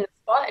mhm, sit in the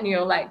spot and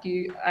you're like,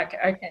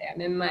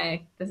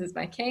 okay, this is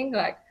my king.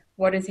 Like,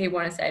 what does he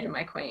want to say to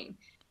my queen?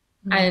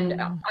 And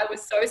mm. I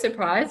was so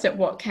surprised at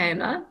what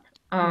came up.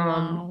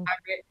 Wow.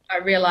 I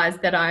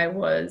realized that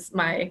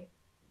my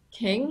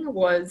king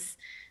was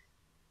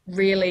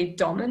really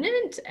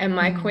dominant, and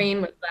my Mm,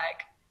 queen was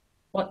like,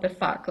 what the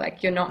fuck?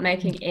 Like, you're not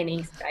making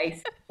any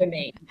space for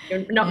me.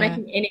 You're not yeah.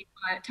 making any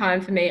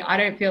time for me. I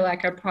don't feel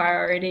like a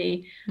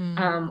priority.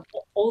 Mm,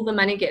 All the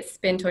money gets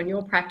spent on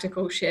your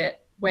practical shit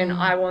when mm,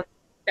 I want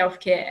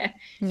self-care.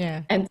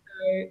 yeah. And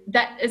so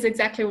that is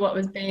exactly what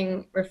was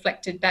being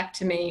reflected back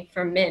to me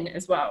from men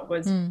as well,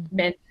 was Mm,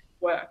 men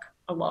work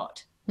a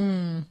lot.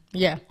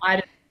 yeah. I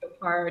didn't feel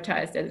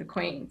prioritized as a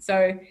queen.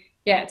 So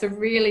yeah, it's a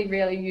really,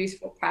 really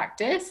useful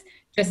practice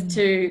just Mm.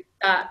 to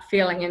start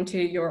feeling into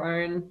your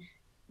own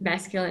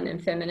masculine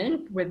and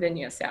feminine within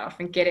yourself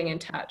and getting in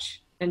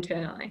touch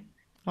internally.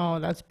 Oh,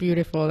 that's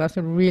beautiful. That's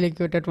a really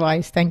good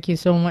advice. Thank you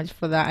so much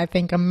for that. I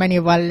think many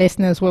of our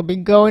listeners will be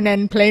going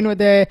and playing with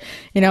the,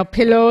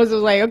 pillows. It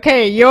was like,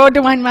 okay, you're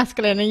divine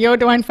masculine and you're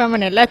divine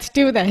feminine. Let's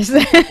do this.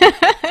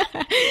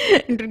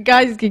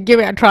 Guys, can give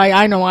it a try.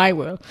 I know I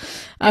will.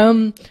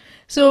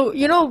 So,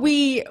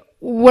 we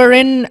were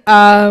in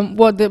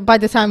by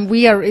the time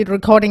we are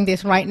recording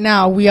this right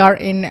now, we are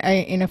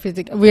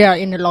we are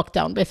in a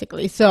lockdown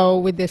basically. So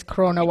with this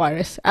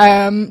coronavirus,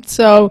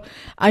 so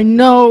I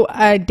know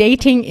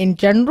dating in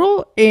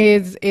general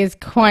is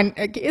quite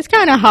it's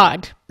kind of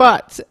hard,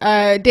 but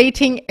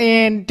dating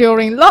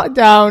during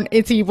lockdown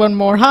it's even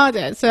more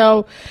harder.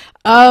 So.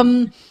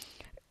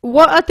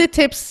 What are the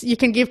tips you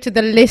can give to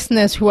the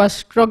listeners who are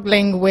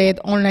struggling with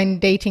online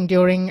dating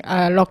during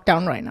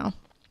lockdown right now?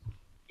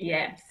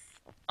 Yes.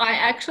 I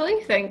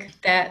actually think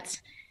that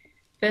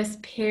this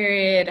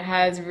period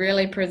has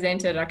really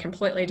presented a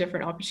completely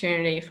different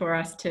opportunity for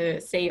us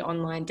to see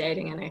online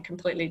dating in a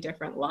completely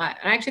different light.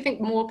 And I actually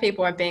think more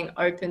people are being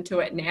open to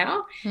it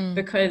now Mm,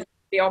 because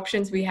the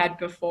options we had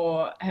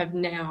before have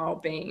now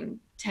been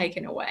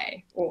taken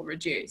away or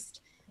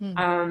reduced. mm,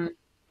 Um,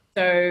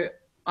 so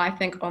I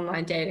think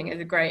online dating is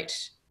a great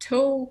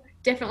tool.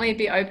 Definitely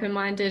be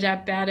open-minded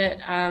about it.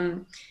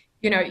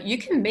 You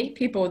can meet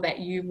people that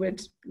you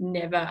would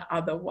never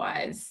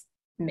otherwise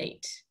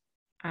meet.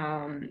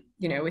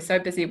 We're so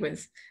busy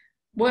with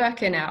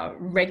work and our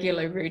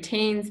regular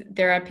routines.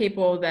 There are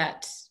people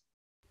that,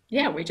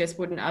 yeah, we just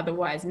wouldn't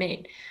otherwise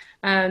meet.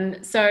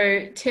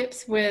 So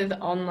tips with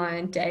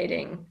online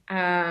dating.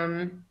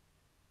 I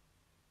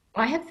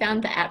have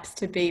found the apps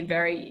to be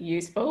very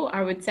useful.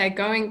 I would say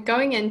going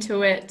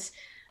into it,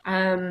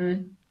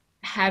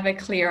 have a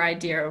clear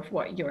idea of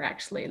what you're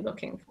actually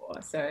looking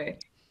for. So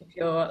if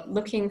you're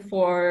looking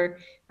for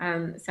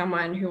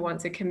someone who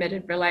wants a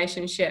committed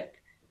relationship,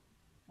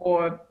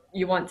 or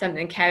you want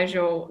something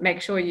casual,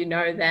 make sure you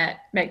know that.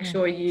 Make yeah.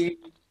 sure you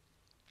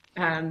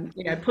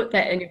put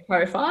that in your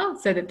profile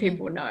so that Mm.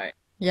 people know.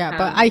 Yeah,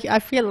 but Um, I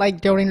feel like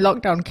during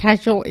lockdown,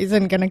 casual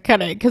isn't gonna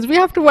cut it because we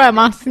have to wear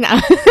masks now.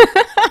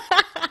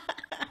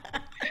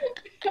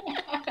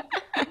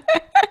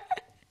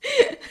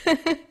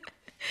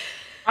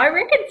 I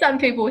reckon some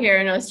people here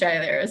in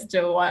Australia are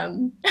still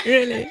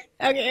Really?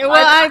 Okay, well,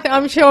 I,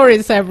 I'm sure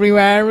it's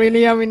everywhere,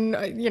 really. I mean,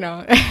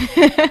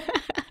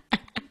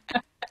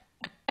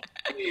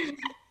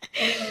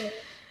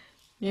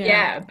 Yeah.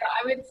 yeah, but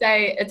I would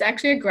say it's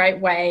actually a great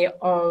way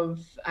of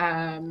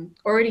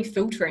already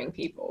filtering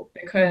people,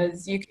 Mm,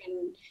 because you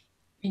can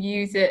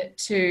use it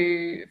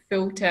to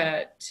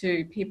filter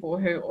to people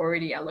who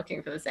already are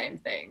looking for the same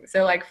thing.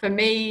 So, like for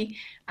me,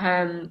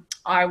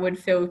 I would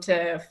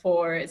filter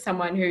for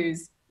someone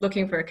who's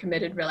looking for a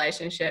committed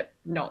relationship,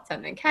 not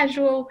something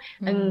casual,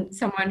 mm, and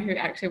someone who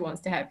actually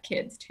wants to have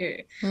kids too.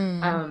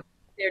 mm, Um,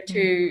 they're mm,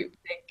 two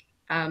big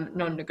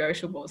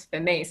non-negotiables for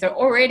me. So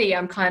already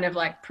I'm kind of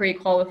like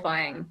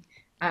pre-qualifying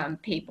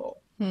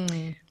people.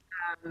 mm.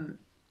 Um,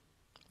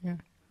 Yeah.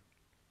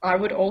 I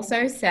would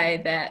also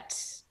say that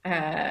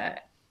uh,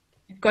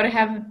 you've got to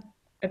have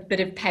a bit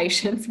of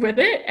patience with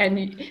it and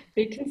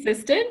be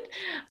consistent.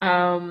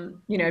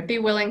 Be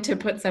willing to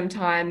put some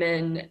time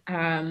in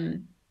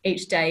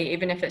each day,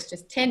 even if it's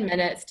just 10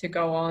 minutes to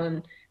go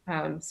on,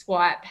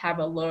 swipe, have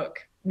a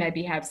look,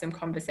 maybe have some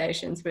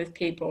conversations with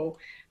people.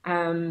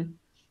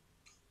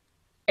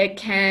 It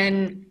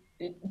can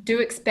do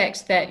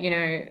expect that,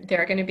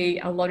 there are going to be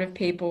a lot of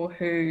people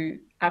who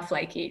are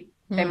flaky.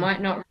 They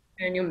might not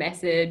return your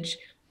message,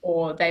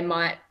 or they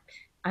might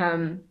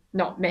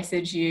not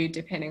message you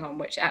depending on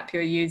which app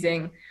you're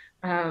using.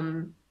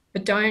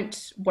 But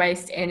don't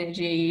waste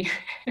energy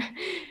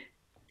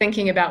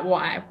thinking about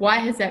why. Why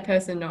has that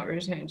person not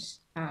returned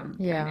my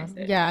Yeah,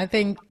 message? yeah. I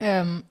think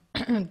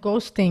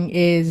ghosting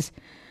is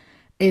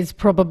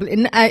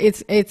probably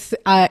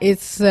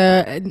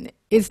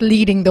it's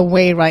leading the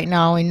way right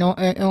now in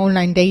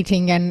online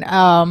dating,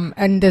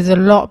 and there's a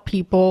lot of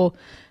people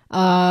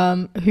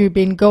who've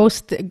been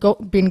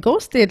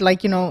ghosted,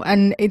 like,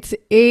 and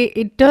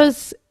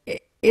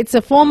it's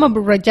a form of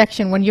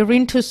rejection when you're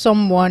into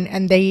someone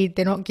and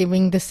they're not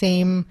giving the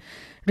same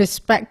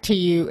respect to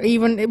you,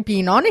 even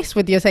being honest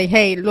with you, say,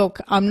 hey, look,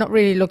 I'm not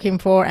really looking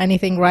for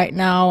anything right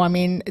now. I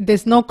mean,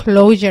 there's no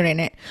closure in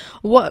it.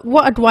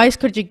 What advice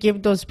could you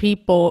give those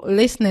people,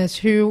 listeners,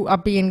 who are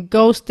being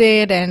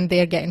ghosted and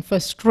they're getting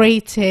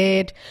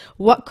frustrated?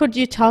 What could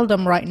you tell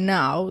them right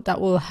now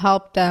that will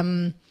help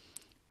them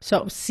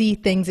sort of see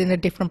things in a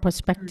different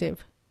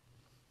perspective?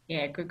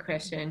 Yeah, good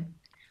question.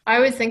 I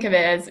always think of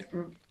it as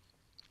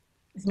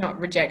it's not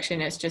rejection,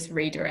 it's just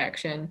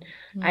redirection.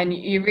 And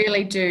you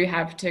really do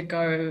have to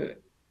go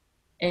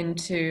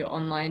into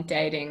online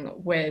dating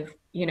with,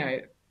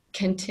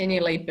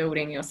 continually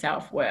building your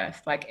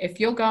self-worth. Like if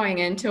you're going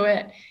into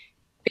it,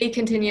 be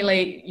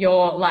continually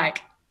your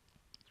like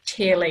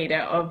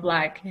cheerleader of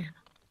like,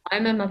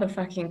 I'm a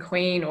motherfucking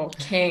queen or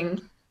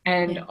king,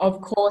 and Yeah. of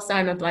course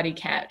I'm a bloody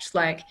catch.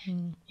 Like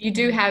you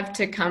do have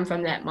to come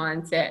from that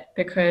mindset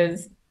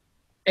because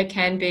it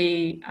can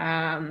be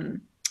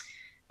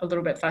a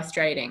little bit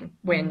frustrating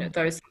when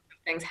those sorts of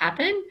things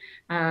happen.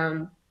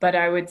 But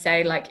I would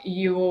say like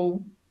you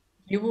will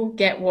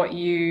get what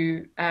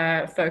you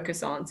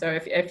focus on. So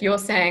if you're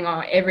saying,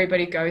 oh,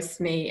 everybody ghosts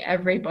me,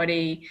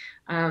 everybody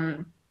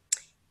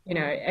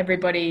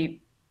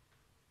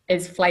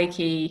is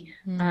flaky,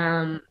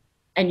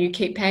 and you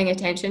keep paying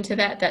attention to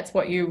that, that's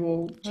what you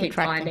will keep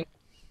Attracting. finding.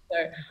 So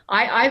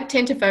I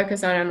tend to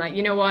focus on, I'm like,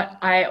 you know what?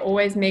 I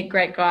always meet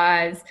great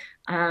guys.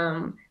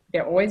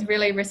 They're always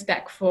really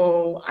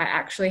respectful. I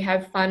actually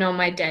have fun on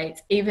my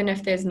dates, even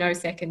if there's no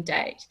second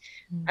date.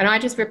 And I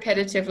just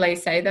repetitively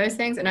say those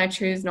things, and I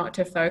choose not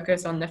to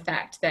focus on the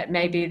fact that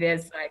maybe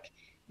there's like,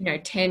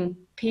 10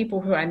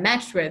 people who I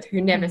matched with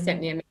who never sent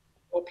me a message,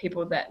 or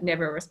people that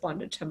never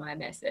responded to my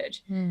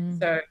message.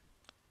 So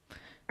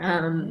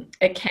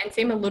it can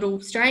seem a little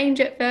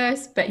strange at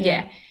first, but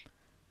Yeah. yeah,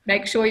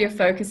 make sure you're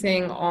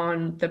focusing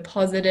on the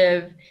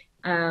positive,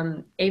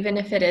 even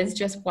if it is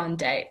just one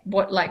date.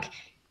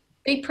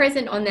 Be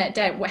present on that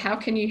date. How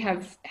can you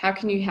have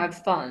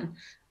fun,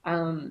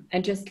 and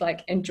just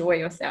like enjoy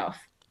yourself.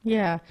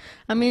 Yeah.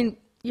 I mean,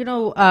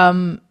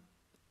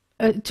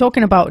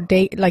 talking about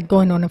date, like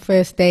going on a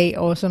first date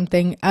or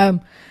something.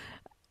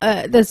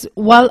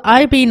 Well,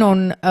 I've been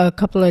on a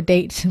couple of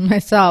dates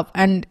myself,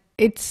 and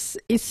it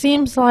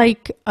seems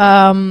like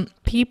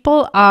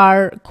people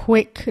are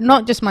quick.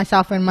 Not just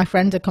myself, and my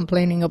friends are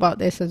complaining about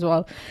this as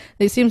well.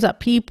 It seems that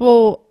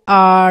people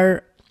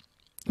are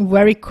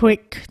very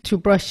quick to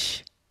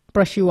brush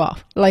you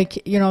off, like,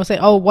 say,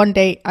 oh, one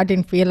day I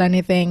didn't feel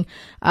anything,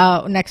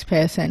 next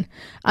person.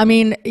 I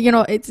mean,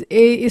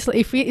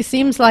 it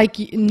seems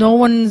like no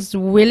one's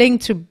willing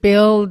to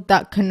build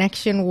that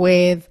connection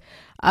with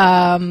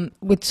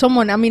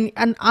someone. I mean,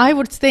 and I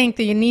would think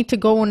that you need to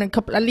go on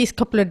at least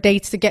couple of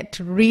dates to get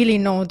to really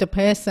know the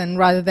person,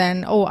 rather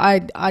than, oh,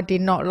 I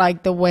did not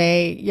like the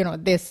way,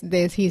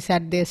 this he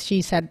said this,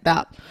 she said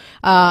that,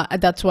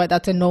 that's why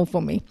that's a no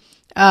for me.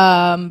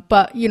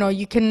 But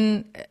you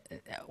can.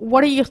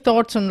 What are your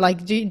thoughts on,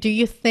 like, do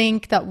you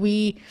think that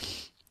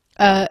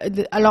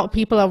a lot of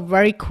people are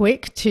very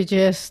quick to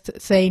just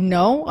say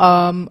no,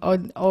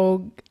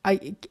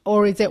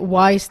 or is it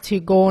wise to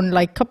go on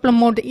like couple of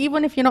more,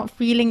 even if you're not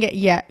feeling it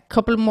yet,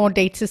 couple more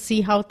dates to see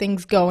how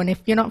things go, and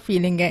if you're not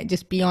feeling it,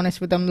 just be honest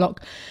with them,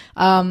 look,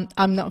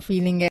 I'm not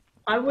feeling it.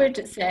 I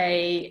would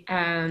say,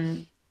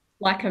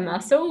 like a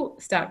muscle,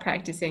 start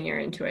practicing your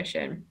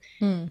intuition.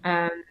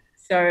 Um,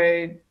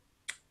 so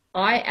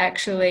I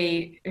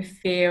actually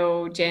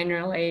feel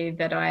generally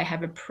that I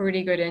have a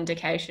pretty good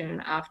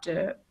indication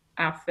after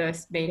our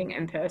first meeting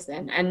in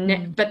person,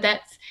 but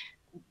that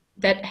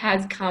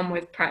has come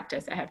with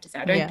practice, I have to say.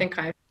 I don't Yeah. think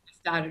I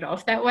started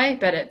off that way,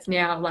 but it's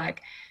now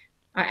like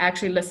I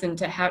actually listen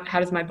to how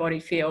does my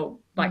body feel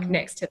like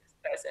next to this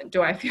person?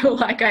 Do I feel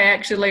like I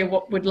actually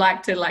would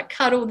like to like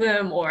cuddle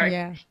them, or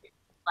Yeah.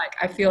 like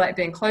I feel like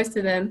being close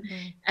to them?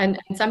 And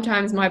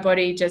sometimes my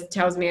body just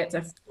tells me it's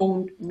a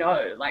full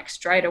no, like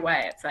straight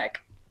away. It's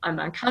like I'm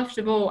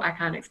uncomfortable. I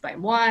can't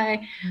explain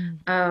why.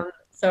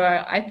 So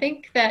I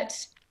think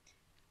that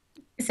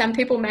some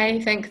people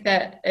may think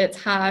that it's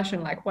harsh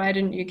and like, why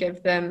didn't you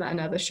give them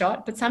another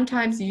shot? But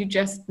sometimes you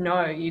just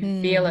know, you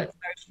feel it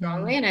so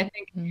strongly. And I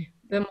think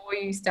the more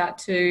you start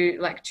to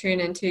like tune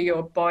into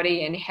your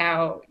body and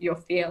how you're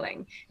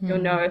feeling, you'll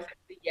know if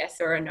it's a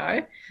yes or a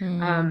no.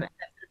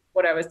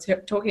 What I was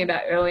talking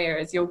about earlier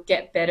is you'll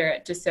get better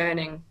at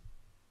discerning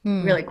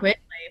really quickly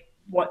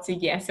what's a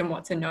yes and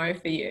what's a no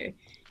for you.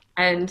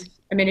 And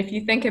I mean, if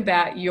you think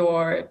about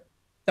your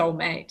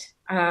soulmate,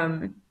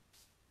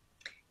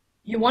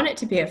 you want it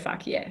to be a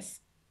fuck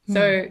yes. Hmm.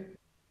 So,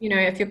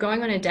 if you're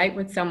going on a date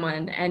with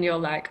someone and you're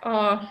like,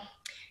 oh,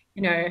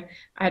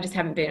 I just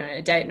haven't been on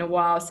a date in a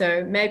while,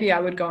 so maybe I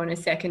would go on a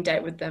second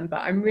date with them,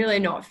 but I'm really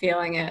not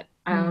feeling it.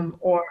 Hmm.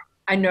 Or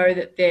I know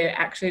that they're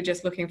actually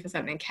just looking for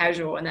something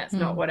casual and that's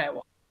not Hmm. what I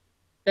want.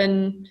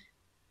 Then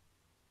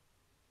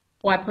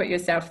why put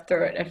yourself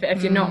through it if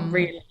Hmm. you're not You're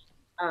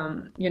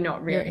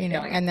really in it,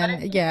 feeling it. and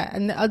then yeah,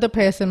 and the other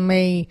person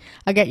may,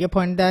 I get your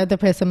point, the other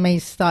person may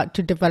start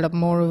to develop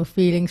more of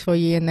feelings for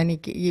you, and then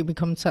you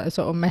become sort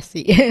of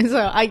messy. So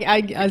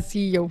I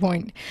see your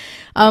point.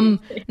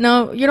 Now,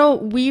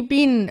 we've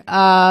been,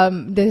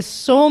 there's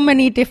so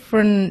many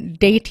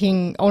different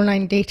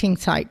online dating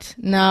sites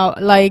now.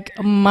 Like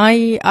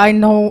I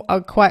know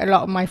quite a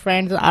lot of my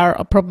friends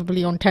are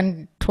probably on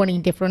 10, 20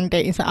 different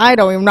dates. I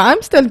don't even know,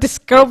 I'm still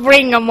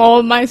discovering them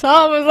all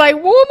myself. I was like,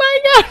 oh my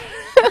god.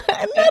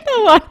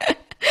 Another one.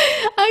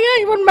 I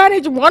can't even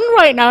manage one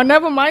right now.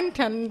 Never mind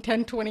 10,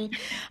 20.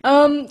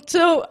 Yeah.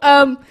 So,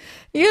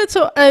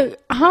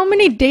 how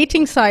many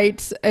dating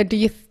sites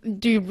do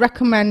you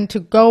recommend to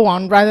go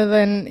on rather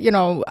than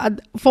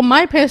for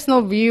my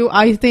personal view,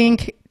 I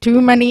think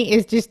too many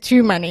is just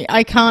too many.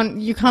 I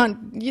can't. You can't.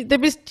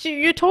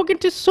 You're talking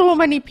to so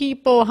many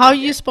people. How are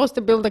you supposed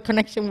to build a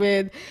connection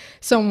with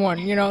someone?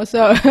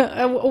 So,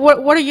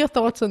 what are your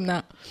thoughts on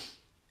that?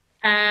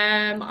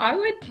 I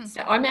would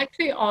say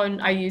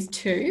I use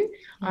two,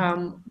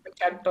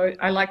 which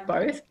I like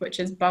both, which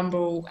is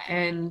Bumble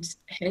and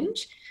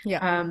Hinge. Yeah.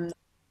 Um,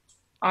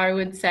 I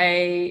would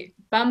say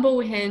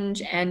Bumble,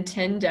 Hinge, and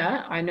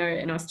Tinder, I know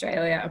in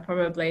Australia are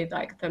probably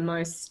like the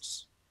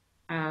most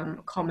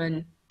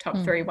common top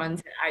three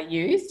ones that I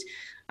used.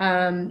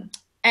 Um,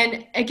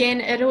 and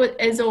again,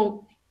 is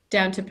all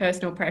down to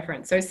personal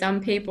preference. So some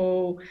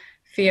people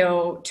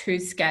feel too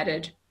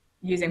scattered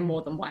using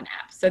more than one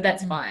app. So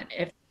that's fine.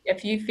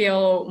 If you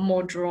feel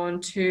more drawn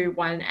to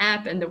one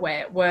app and the way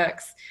it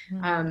works,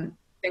 then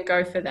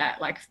go for that.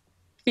 Like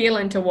feel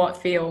into what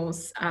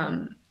feels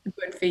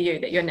good for you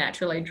that you're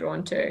naturally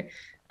drawn to.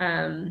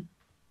 Um,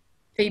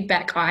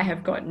 Feedback I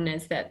have gotten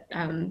is that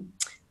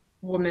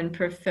women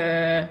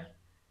prefer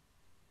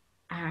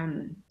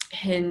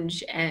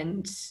Hinge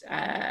and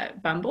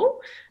Bumble,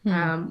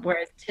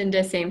 whereas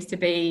Tinder seems to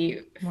be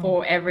Wow.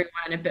 for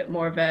everyone a bit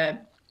more of a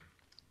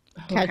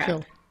hookup.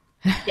 Casual.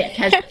 Yeah,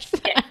 casual.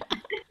 Yeah.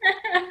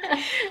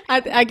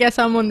 I guess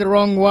I'm on the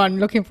wrong one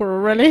looking for a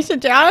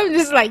relationship. I'm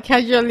just like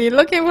casually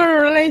looking for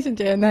a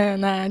relationship.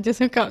 Nah, just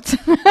hookups.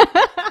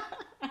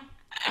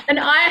 And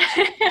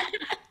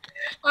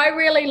I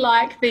really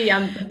like the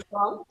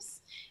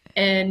prompts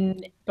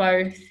in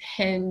both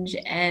Hinge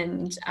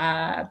and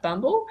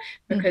Bumble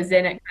because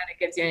then it kind of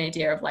gives you an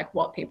idea of like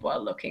what people are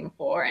looking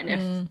for,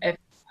 and if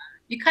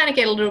you kind of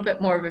get a little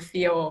bit more of a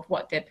feel of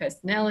what their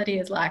personality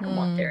is like and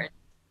what they're in.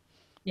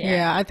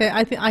 Yeah.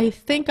 Yeah, I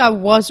think I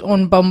was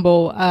on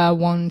Bumble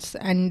once,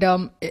 and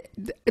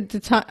at the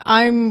time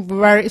I'm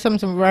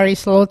sometimes very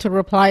slow to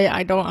reply.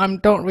 I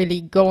don't really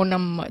go on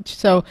them much.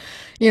 So,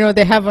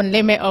 they have a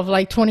limit of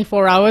like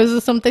 24 hours or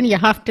something. You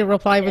have to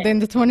reply within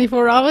the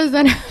 24 hours.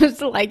 And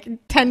it's like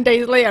 10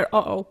 days later.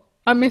 Uh-oh,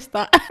 I missed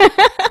that.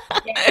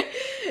 Yeah.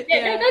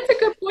 Yeah, no, that's a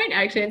good point,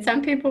 actually. And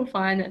some people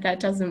find that that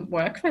doesn't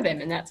work for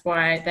them, and that's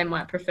why they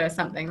might prefer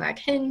something like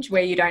Hinge,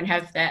 where you don't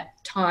have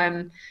that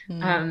time,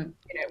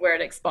 where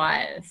it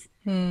expires.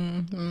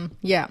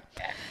 Yeah.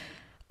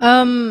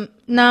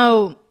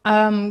 Now,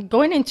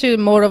 going into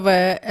more of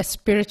a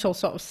spiritual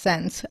sort of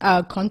sense,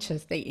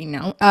 conscious dating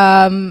now,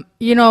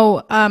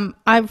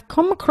 I've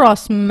come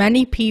across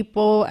many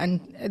people,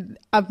 and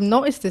I've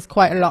noticed this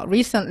quite a lot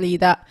recently,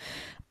 that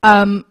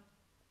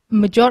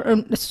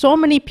so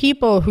many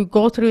people who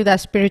go through that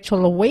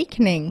spiritual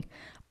awakening,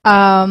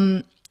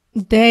 um,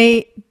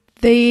 they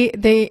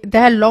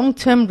their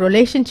long-term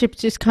relationship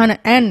just kind of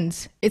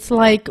ends. It's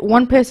like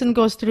one person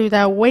goes through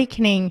that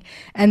awakening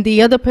and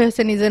the other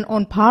person isn't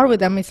on par with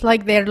them. It's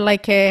like they're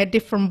like a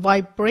different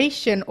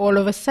vibration all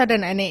of a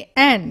sudden, and it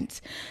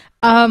ends.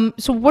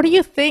 So what do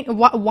you think?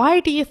 Why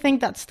do you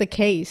think that's the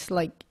case?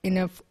 Like in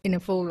a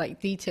full like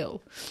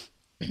detail.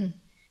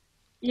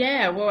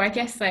 Yeah, well, I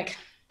guess like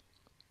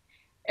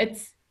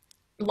it's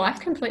life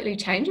completely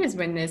changes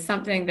when there's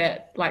something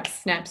that like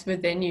snaps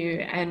within you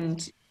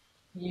and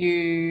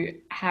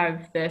you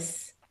have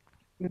this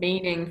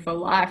meaning for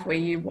life where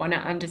you want to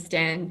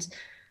understand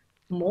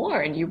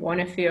more and you want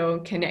to feel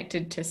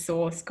connected to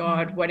source,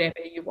 God, whatever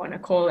you want to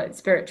call it,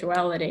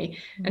 spirituality.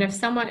 And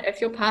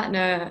if your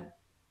partner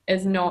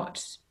is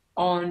not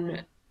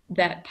on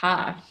that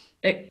path,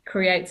 it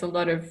creates a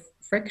lot of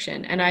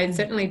friction. And I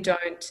certainly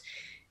don't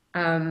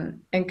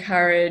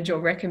encourage or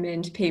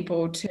recommend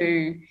people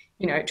to,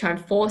 try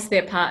and force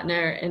their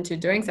partner into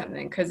doing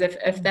something. Because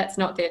if that's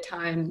not their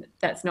time,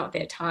 that's not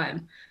their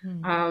time.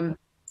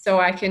 So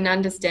I can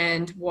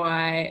understand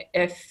why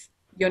if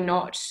you're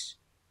not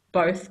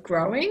both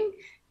growing,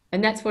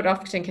 and that's what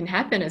often can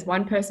happen is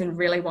one person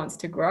really wants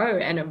to grow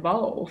and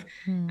evolve,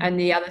 and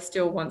the other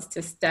still wants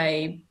to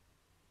stay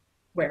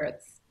where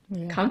it's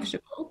Yeah.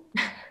 comfortable,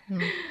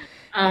 Mm.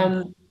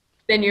 Yeah.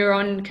 then you're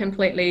on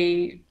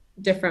completely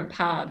different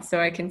paths. So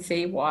I can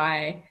see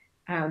why,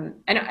 and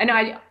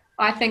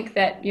I think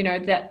that, you know,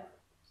 that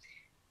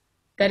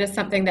is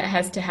something that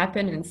has to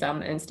happen in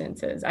some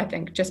instances. I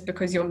think just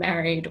because you're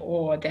married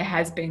or there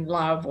has been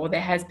love or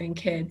there has been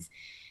kids,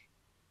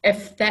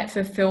 if that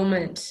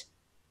fulfillment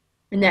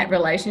in that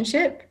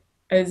relationship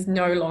is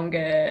no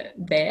longer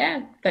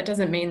there, that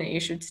doesn't mean that you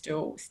should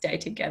still stay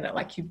together.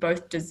 Like, you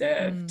both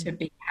deserve to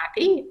be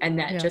happy, and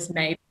that Yeah. just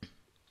may be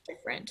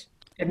different.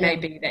 It may Yeah.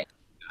 be that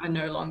you are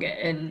no longer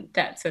in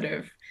that sort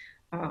of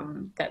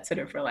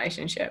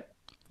relationship.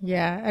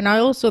 Yeah, and I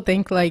also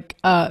think like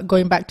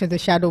going back to the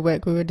shadow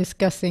work we were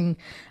discussing,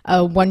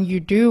 when you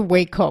do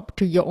wake up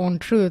to your own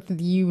truth,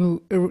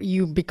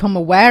 you become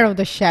aware of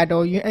the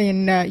shadow,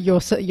 and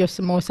you're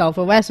more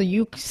self-aware. So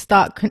you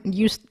start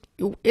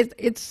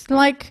it's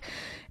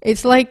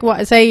like what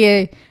I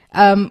say.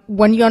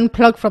 When you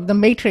unplug from the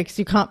matrix,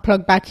 you can't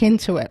plug back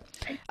into it.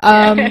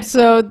 Yeah.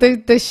 So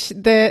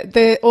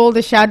the all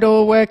the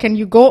shadow work, and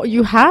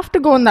you have to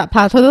go on that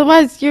path,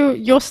 otherwise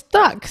you're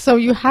stuck. So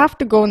you have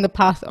to go on the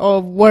path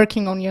of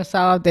working on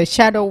yourself, the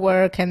shadow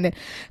work, and the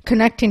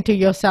connecting to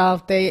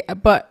yourself.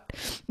 But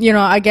you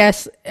know, I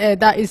guess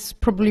that is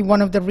probably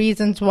one of the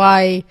reasons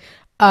why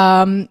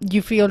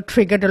you feel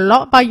triggered a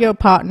lot by your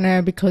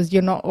partner, because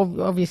you're not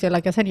obviously,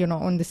 like I said, you're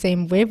not on the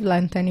same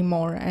wavelength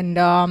anymore,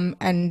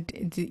 and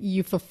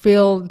you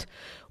fulfilled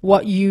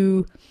what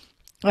you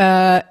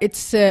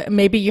it's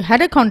maybe you had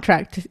a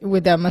contract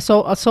with them, a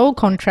soul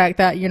contract,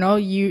 that you know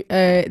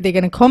they're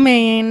gonna come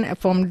in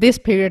from this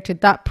period to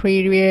that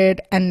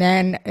period, and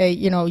then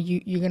you know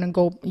you're gonna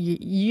go,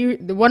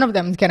 one of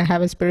them is gonna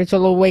have a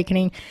spiritual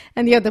awakening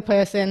and the other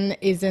person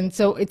isn't,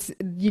 so it's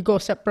you go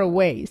separate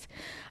ways.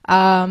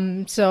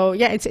 So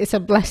yeah, it's a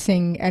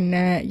blessing, and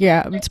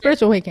yeah,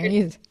 spiritual awakening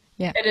is,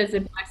 yeah. It is a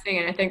blessing,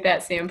 and I think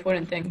that's the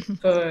important thing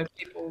for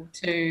people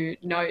to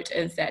note,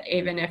 is that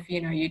even if,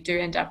 you know, you do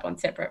end up on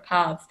separate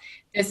paths,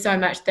 there's so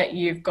much that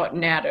you've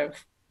gotten out of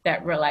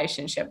that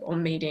relationship or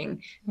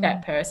meeting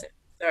that person.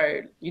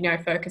 So, you know,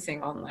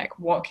 focusing on like,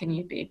 what can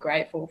you be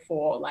grateful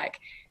for? Like,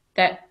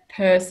 that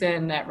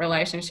person, that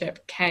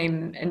relationship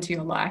came into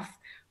your life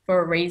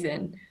for a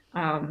reason.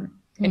 And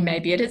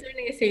maybe it is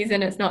only a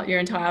season, it's not your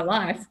entire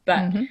life,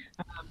 but Mm-hmm.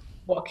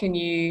 what can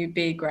you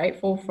be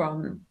grateful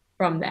from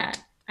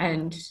that?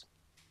 And,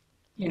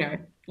 you know,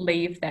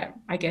 leave that,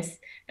 I guess,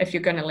 if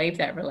you're going to leave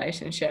that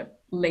relationship,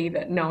 leave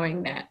it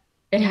knowing that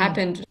it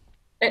happened,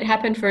 it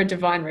happened for a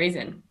divine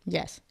reason.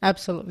 Yes,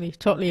 absolutely,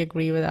 totally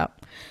agree with that.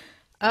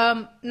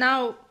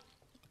 Now,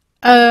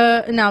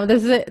 now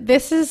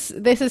this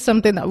is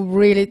something that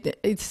really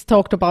it's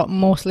talked about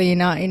mostly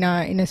in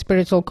a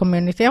spiritual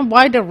community and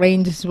wider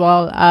range as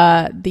well.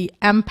 The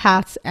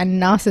empaths and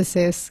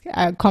narcissists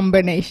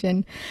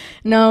combination.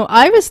 Now,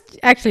 I was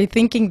actually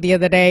thinking the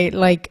other day,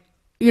 like,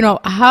 you know,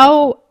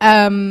 how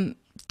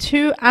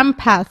two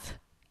empaths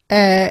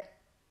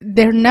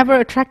they're never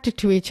attracted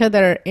to each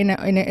other in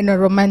a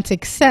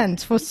romantic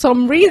sense for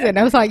some reason.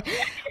 I was like,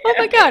 oh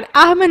my God,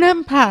 I'm an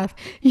empath.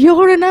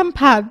 You're an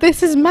empath.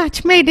 This is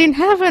match made in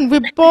heaven.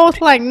 We're both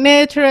like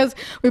naturers.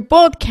 We're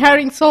both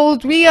caring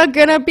souls. We are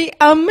gonna be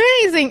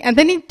amazing. And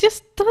then it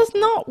just does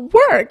not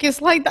work.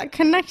 It's like that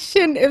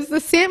connection is the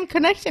same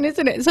connection,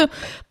 isn't it? So,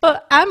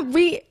 but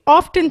we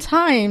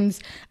oftentimes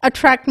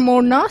attract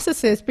more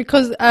narcissists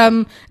because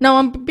now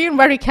I'm being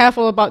very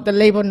careful about the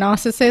label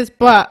narcissist,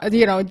 but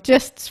you know,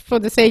 just for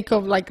the sake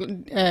of like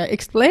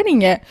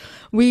explaining it,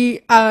 we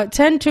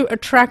tend to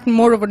attract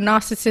more of a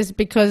narcissist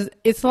because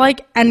it's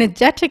like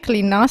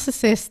energetically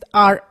narcissists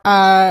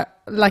are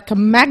like a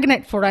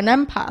magnet for an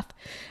empath.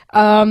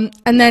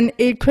 And then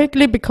it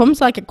quickly becomes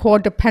like a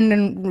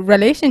codependent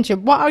relationship.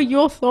 What are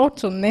your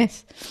thoughts on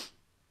this?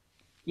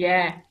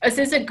 Yeah, this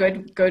is a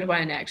good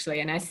one actually,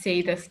 and I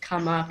see this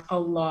come up a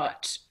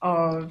lot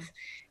of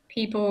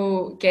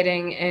people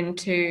getting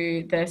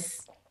into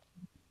this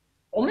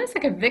almost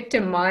like a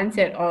victim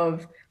mindset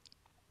of,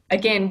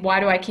 again, why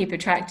do I keep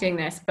attracting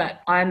this?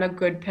 But I'm a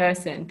good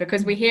person,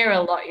 because we hear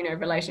a lot, you know,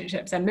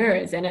 relationships are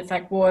mirrors, and it's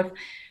like, well,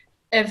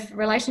 if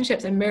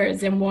relationships are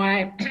mirrors, then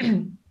why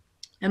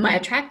am I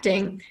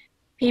attracting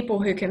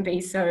people who can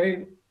be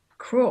so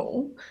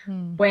cruel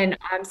when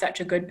I'm such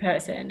a good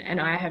person and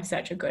I have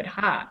such a good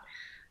heart?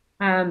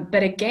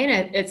 But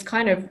again, it's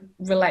kind of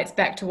relates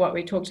back to what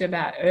we talked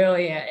about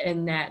earlier,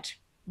 in that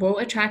we'll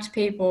attract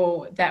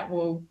people that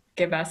will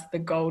give us the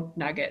gold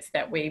nuggets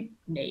that we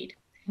need.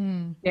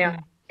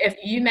 Now, if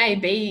you may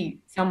be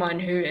someone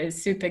who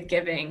is super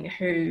giving,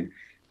 who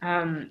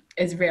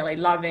is really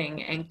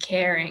loving and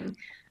caring,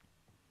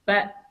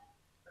 but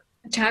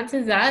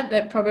chances are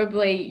that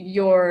probably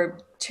you're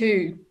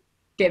too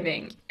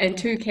giving and Yeah.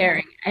 too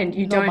caring, and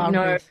you No don't know,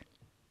 boundaries.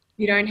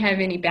 you don't have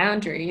any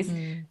boundaries,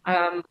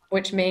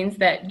 which means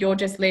that you're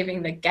just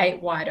leaving the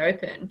gate wide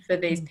open for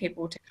these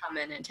people to come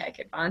in and take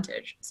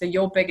advantage. So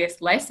your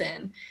biggest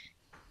lesson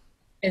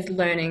is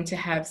learning to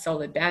have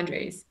solid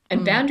boundaries.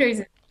 And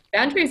boundaries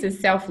boundaries is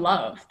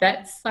self-love.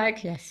 That's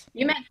like, Yes.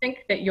 you might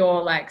think that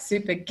you're like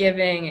super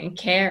giving and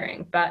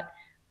caring, but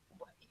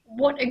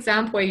what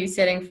example are you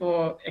setting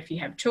for if you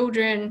have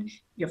children,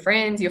 your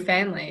friends, your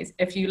families,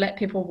 if you let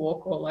people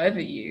walk all over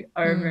you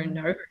over and Mm,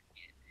 over?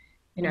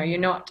 You know, mm, you're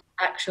not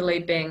actually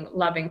being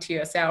loving to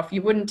yourself.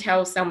 You wouldn't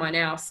tell someone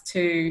else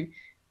to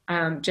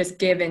just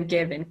give and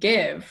give and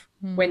give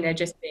when they're mm,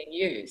 just being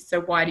used.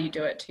 So why do you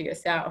do it to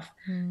yourself?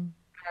 mm.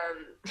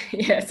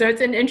 Yeah, so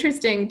it's an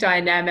interesting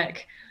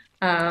dynamic.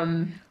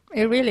 Um,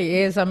 It really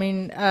is. I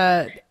mean,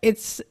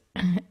 it's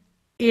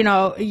you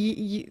know,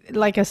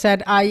 like I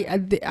said,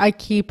 I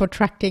keep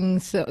attracting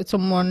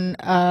someone.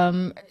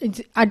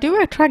 I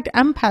do attract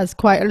empaths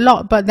quite a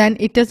lot, but then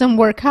it doesn't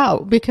work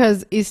out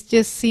because it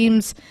just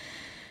seems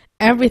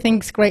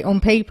everything's great on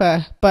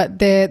paper, but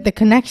the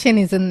connection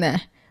isn't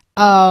there.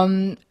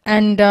 And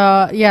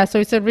yeah, so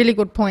it's a really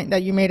good point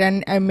that you made,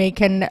 and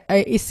make, and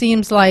it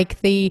seems like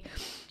the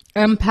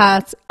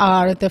empaths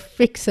are the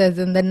fixers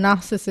and the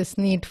narcissists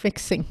need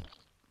fixing.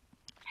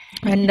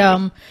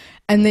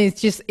 And it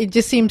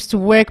just seems to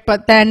work.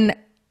 But then,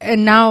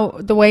 and now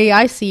the way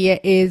I see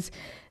it is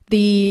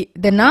the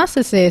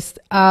narcissist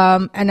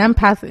and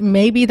empath,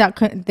 maybe that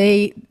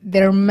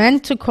they're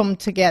meant to come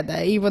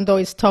together, even though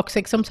it's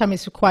toxic. Sometimes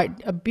it's quite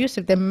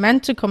abusive. They're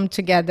meant to come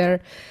together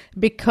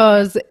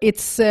because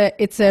it's a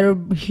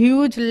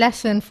huge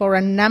lesson for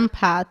an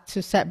empath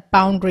to set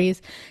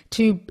boundaries,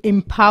 to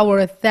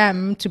empower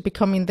them to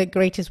becoming the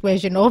greatest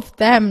version of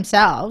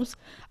themselves.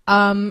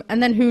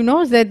 And then who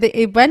knows that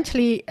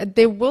eventually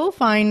they will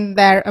find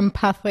their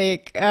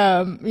empathic,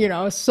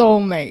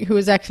 soulmate who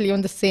is actually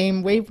on the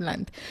same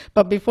wavelength.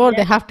 But before, yeah.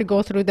 they have to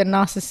go through the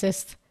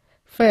narcissist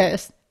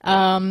first,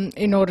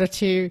 in order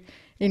to,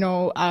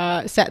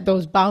 set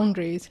those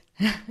boundaries.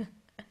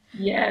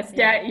 Yes,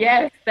 yeah,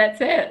 yes, that's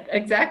it.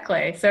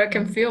 Exactly. So it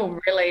can feel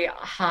really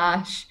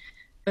harsh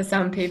for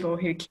some people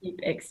who keep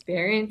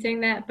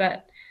experiencing that,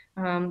 but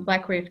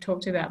like we've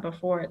talked about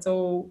before, it's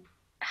all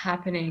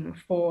happening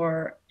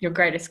for your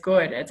greatest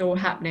good. It's all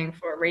happening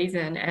for a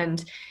reason.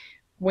 And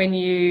when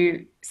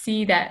you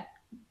see that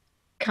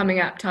coming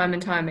up time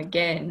and time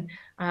again,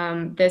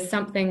 there's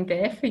something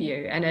there for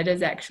you, and it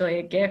is actually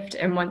a gift.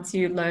 And once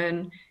you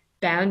learn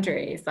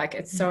boundaries, like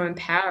it's so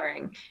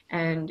empowering,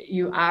 and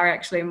you are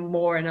actually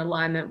more in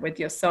alignment with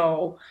your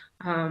soul,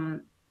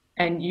 and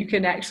you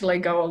can actually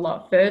go a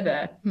lot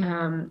further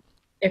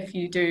if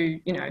you do,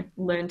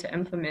 learn to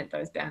implement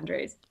those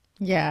boundaries.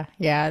 Yeah,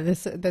 yeah.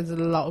 There's a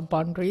lot of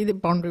boundary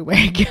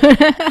work,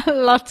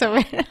 lots of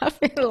it. I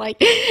feel like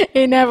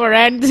it never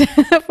ends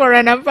for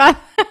an empath.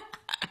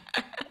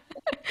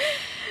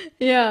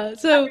 Yeah.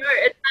 So.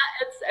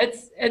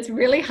 It's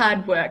really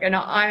hard work, and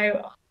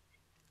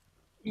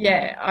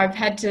yeah, I've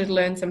had to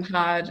learn some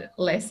hard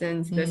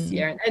lessons this Mm,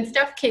 year, and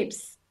stuff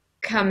keeps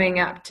coming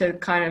up to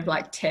kind of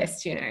like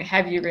test,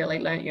 have you really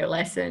learnt your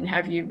lesson?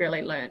 Have you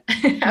really learnt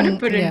how to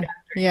put in yeah,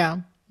 boundaries? yeah,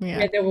 yeah.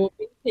 Yeah, there will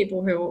be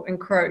people who will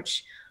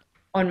encroach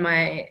on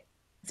my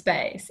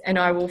space, and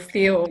I will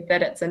feel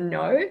that it's a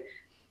no,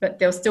 but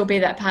there'll still be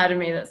that part of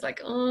me that's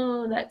like,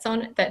 oh, that's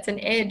an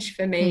edge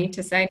for Mm, me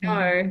to say mm,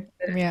 no,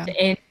 yeah. to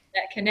end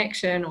that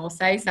connection or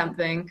say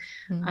something.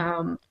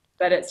 Mm,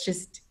 But it's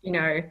just,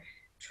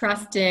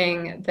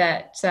 trusting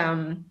that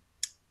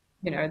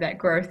that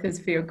growth is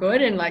for your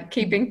good, and like mm,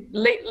 keeping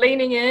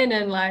leaning in,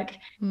 and like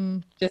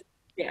mm. just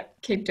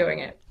keep doing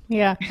it.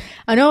 Yeah,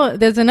 I know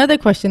there's another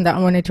question that I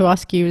wanted to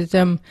ask you is,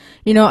 a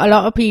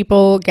lot of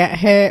people get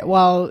hurt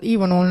while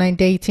even online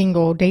dating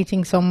or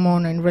dating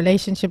someone in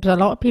relationships. A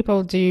lot of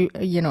people do,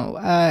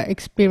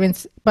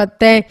 experience, but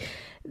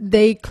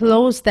they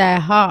close their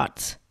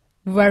hearts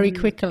very Mm.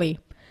 quickly.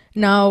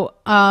 Now,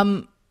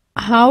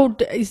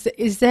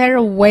 is there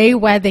a way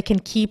where they can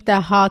keep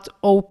their heart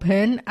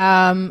open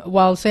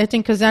while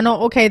searching? Because I know,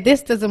 okay,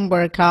 this doesn't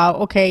work out.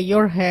 Okay,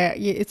 you're here.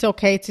 It's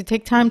okay to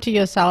take time to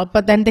yourself,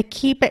 but then they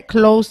keep it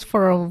closed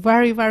for a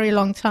very, very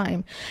long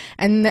time,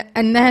 and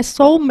their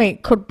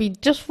soulmate could be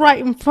just right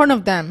in front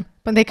of them,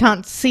 but they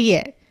can't see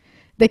it.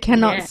 They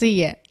cannot Yeah.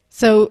 see it.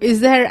 So,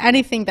 is there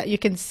anything that you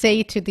can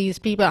say to these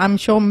people? I'm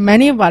sure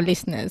many of our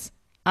listeners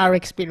are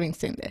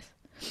experiencing this.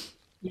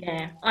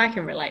 Yeah, I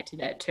can relate to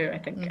that too. I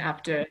think Mm,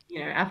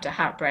 after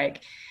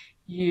heartbreak,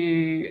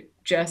 you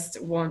just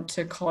want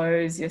to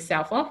close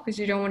yourself off because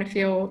you don't want to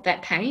feel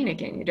that pain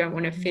again. You don't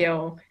want to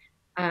feel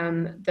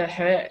the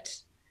hurt.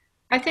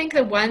 I think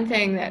the one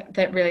thing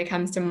that really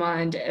comes to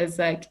mind is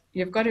like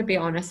you've got to be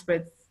honest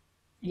with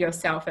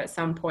yourself at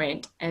some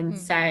point and mm,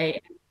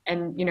 say,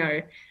 and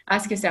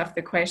ask yourself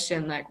the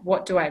question, like,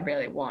 what do I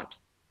really want?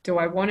 Do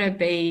I want to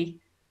be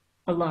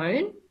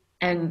alone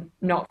and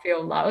not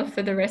feel love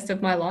for the rest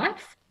of my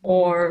life? mm,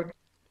 Or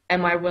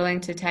am I willing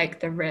to take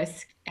the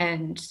risk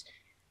and,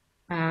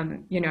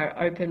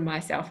 open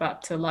myself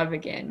up to love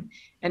again?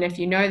 And if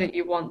you know that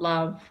you want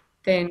love,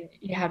 then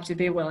you have to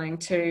be willing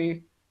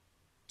to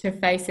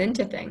face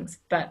into things.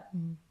 But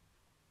mm.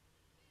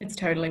 it's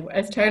totally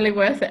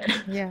worth it.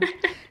 Yeah.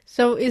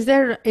 So is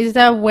there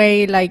a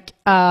way, like,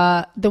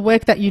 the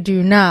work that you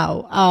do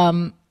now,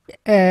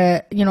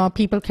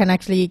 people can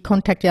actually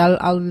contact you.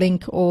 I'll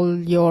link all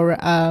your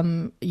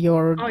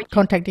Oh,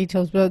 contact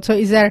details. But so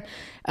is there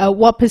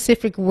what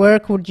specific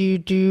work would you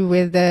do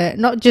with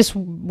not just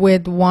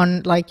with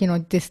one, like,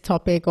 this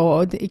topic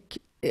or the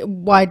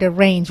wider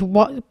range?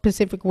 What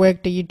specific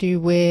work do you do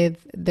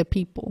with the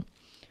people?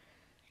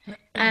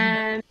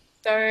 Um,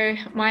 so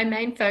my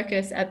main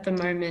focus at the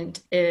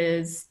moment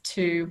is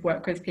to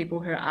work with people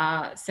who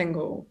are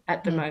single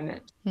at the Mm,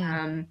 moment,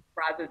 mm,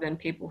 rather than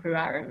people who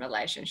are in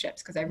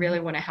relationships, because I really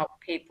want to help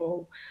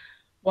people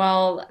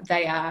while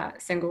they are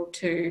single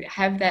to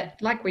have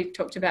that, like we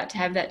talked about, to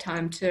have that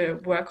time to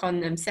work on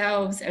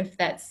themselves, if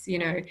that's,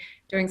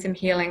 doing some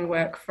healing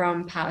work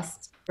from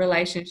past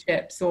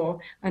relationships or mm,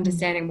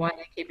 understanding why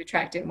they keep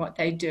attracting what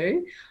they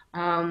do.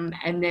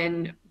 And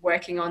then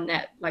working on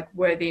that like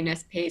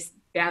worthiness piece,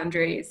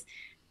 boundaries,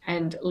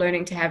 and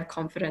learning to have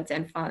confidence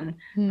and fun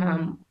mm,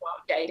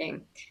 while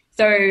dating.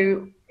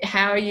 So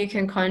how you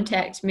can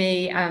contact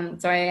me,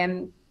 so I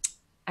am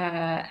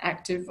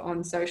active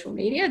on social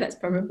media. That's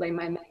mm, probably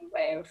my main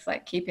way of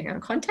like keeping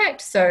in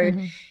contact. So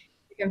mm,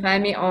 you can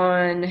find me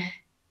on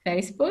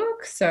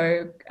Facebook.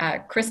 So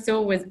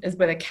is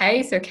with a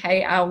K, so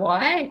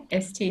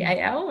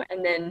Krystal,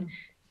 and then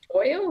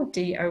Doyle,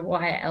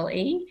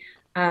 Doyle.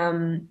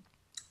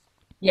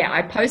 Yeah,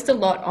 I post a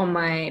lot on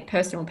my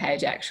personal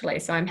page actually.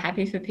 So I'm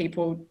happy for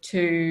people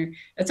to,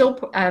 it's all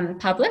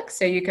public.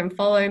 So you can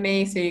follow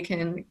me, so you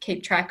can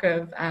keep track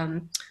of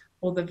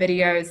all the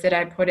videos that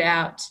I put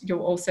out.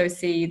 You'll also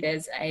see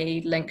there's a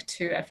link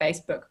to a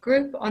Facebook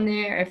group on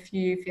there if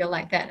you feel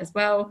like that as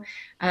well.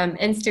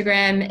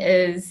 Instagram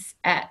is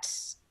at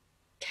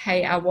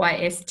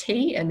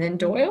KRYST and then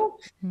Doyle.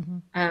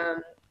 mm.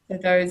 So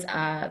those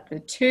are the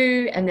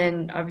two. And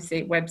then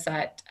obviously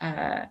website,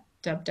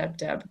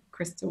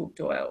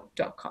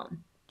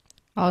 www.krystaldoyle.com.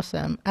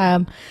 Awesome.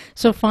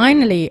 So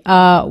finally,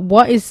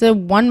 what is the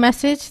one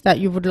message that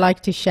you would like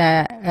to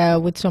share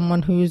with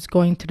someone who's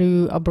going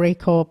through a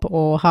breakup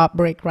or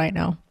heartbreak right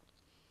now?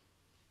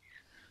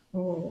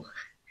 Oh,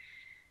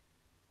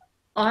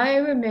 I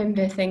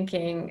remember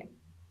thinking,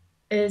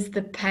 is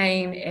the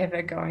pain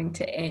ever going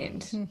to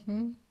end?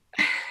 Mm-hmm.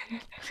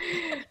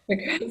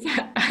 Because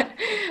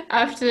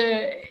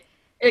after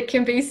it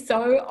can be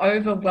so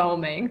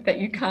overwhelming that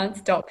you can't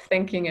stop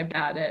thinking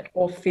about it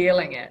or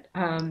feeling it.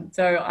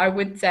 So I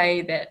would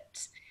say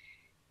that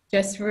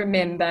just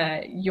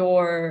remember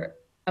your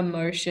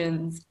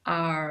emotions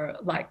are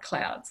like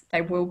clouds.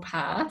 They will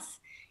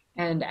pass,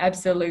 and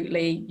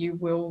absolutely you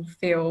will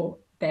feel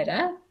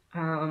better.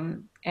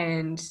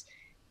 And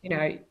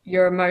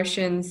your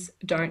emotions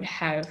don't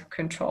have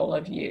control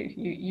of you.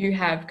 You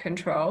have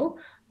control.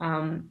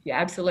 You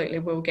absolutely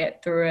will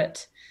get through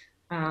it.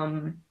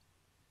 Um,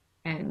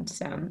 and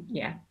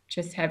yeah,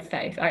 just have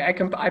faith. I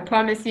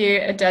promise you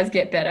it does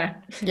get better.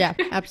 Yeah,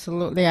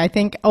 absolutely. I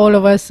think all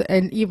of us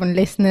and even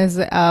listeners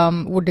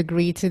would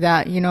agree to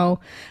that.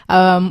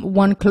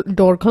 One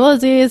door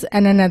closes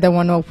and another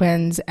one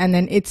opens, and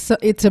then it's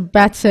a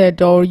better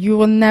door. You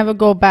will never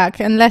go back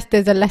unless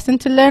there's a lesson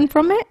to learn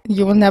from it.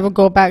 You will never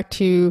go back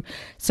to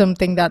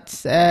something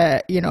that's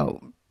yeah, you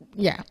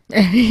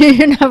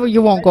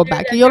won't go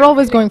back. That's You're a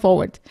always really going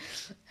forward.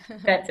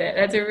 That's it.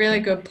 That's a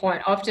really good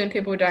point. Often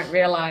people don't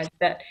realize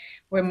that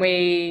when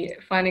we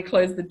finally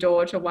close the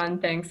door to one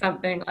thing,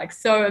 something like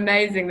so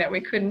amazing that we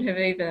couldn't have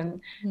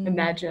even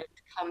imagined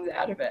comes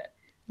out of it.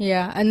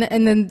 Yeah, and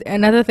then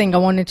another thing I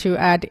wanted to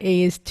add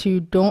is to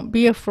don't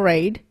be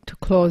afraid to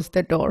close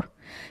the door,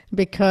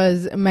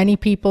 because many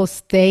people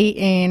stay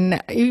in,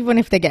 even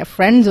if they get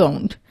friend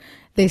zoned,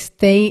 they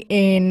stay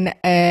in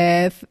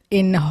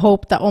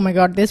hope that, oh my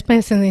God, this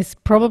person is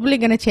probably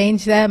going to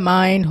change their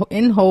mind,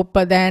 in hope,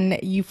 but then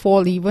you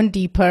fall even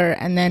deeper,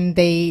 and then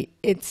they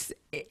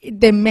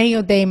may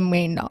or they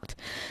may not.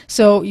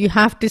 So you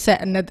have to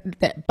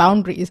set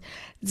boundaries.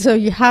 So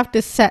you have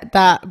to set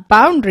that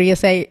boundary and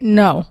say,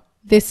 no,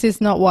 this is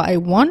not what I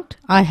want.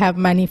 I have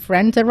many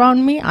friends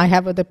around me. I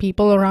have other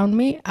people around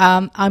me.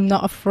 I'm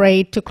not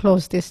afraid to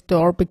close this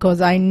door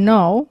because I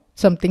know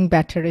something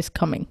better is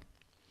coming.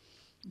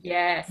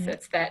 Yes,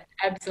 it's that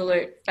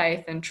absolute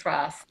faith and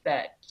trust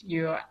that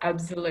you're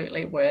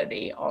absolutely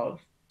worthy of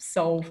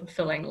soul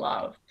fulfilling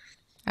love.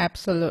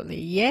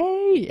 Absolutely.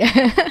 Yay.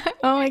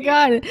 Oh my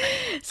God.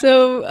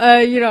 So,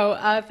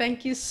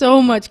 thank you so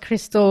much,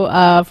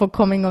 Krystal, for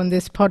coming on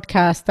this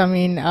podcast. I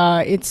mean,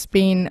 it's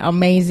been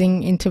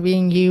amazing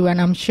interviewing you, and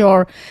I'm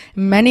sure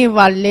many of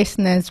our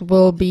listeners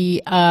will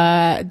be,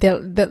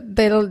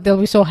 they'll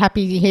be so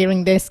happy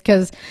hearing this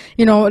because,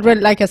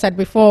 like I said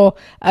before,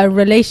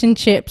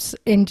 relationships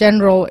in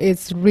general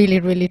is really,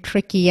 really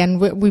tricky,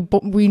 and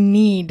we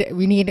need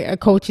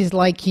coaches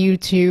like you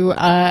to,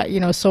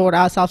 sort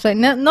ourselves out.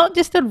 Not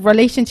just the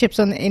relationships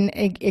in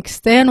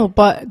external,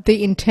 but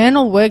the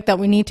internal work that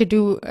we need to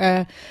do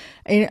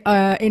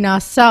in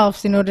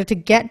ourselves in order to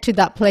get to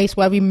that place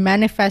where we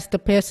manifest the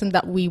person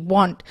that we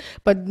want.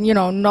 But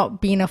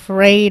not being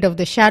afraid of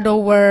the shadow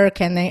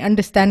work, and then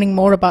understanding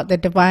more about the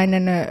divine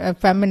and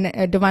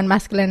feminine, divine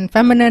masculine and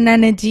feminine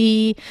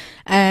energy,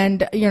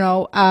 and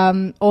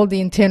all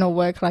the internal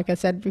work, like I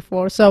said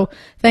before. So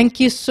thank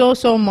you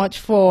so much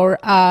for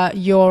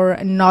your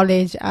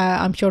knowledge.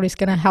 I'm sure it's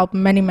going to help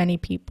many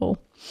people.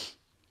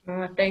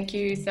 Oh, thank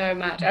you so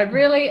much. I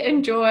really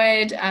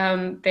enjoyed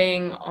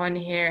being on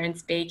here and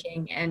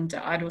speaking, and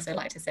I'd also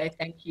like to say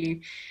thank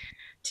you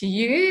to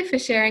you for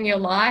sharing your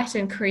light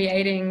and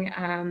creating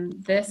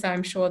this.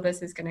 I'm sure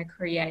this is going to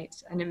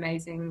create an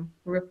amazing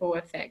ripple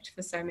effect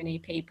for so many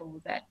people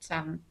that,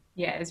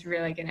 is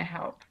really going to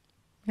help.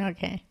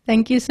 Okay,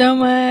 thank you so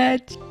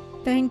much.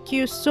 Thank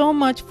you so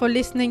much for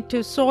listening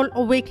to Soul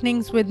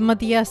Awakenings with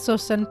Madiha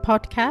Sosan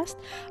podcast.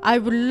 I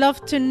would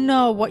love to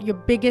know what your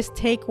biggest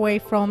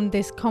takeaway from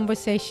this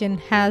conversation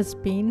has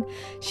been.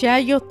 Share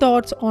your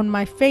thoughts on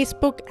my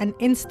Facebook and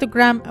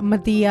Instagram,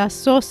 Madiha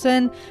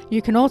Sosan.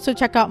 You can also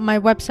check out my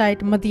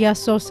website,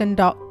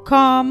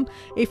 madihasosan.com.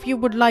 If you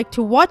would like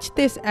to watch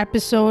this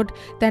episode,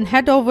 then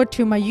head over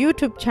to my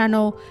YouTube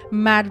channel,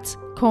 Mad's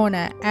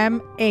Corner,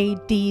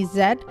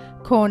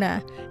 MADZ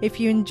Corner. If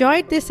you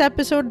enjoyed this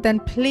episode, then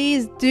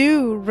please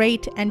do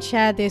rate and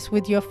share this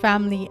with your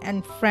family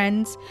and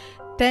friends.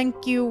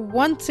 Thank you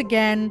once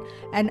again,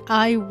 and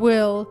I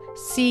will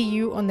see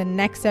you on the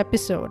next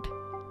episode.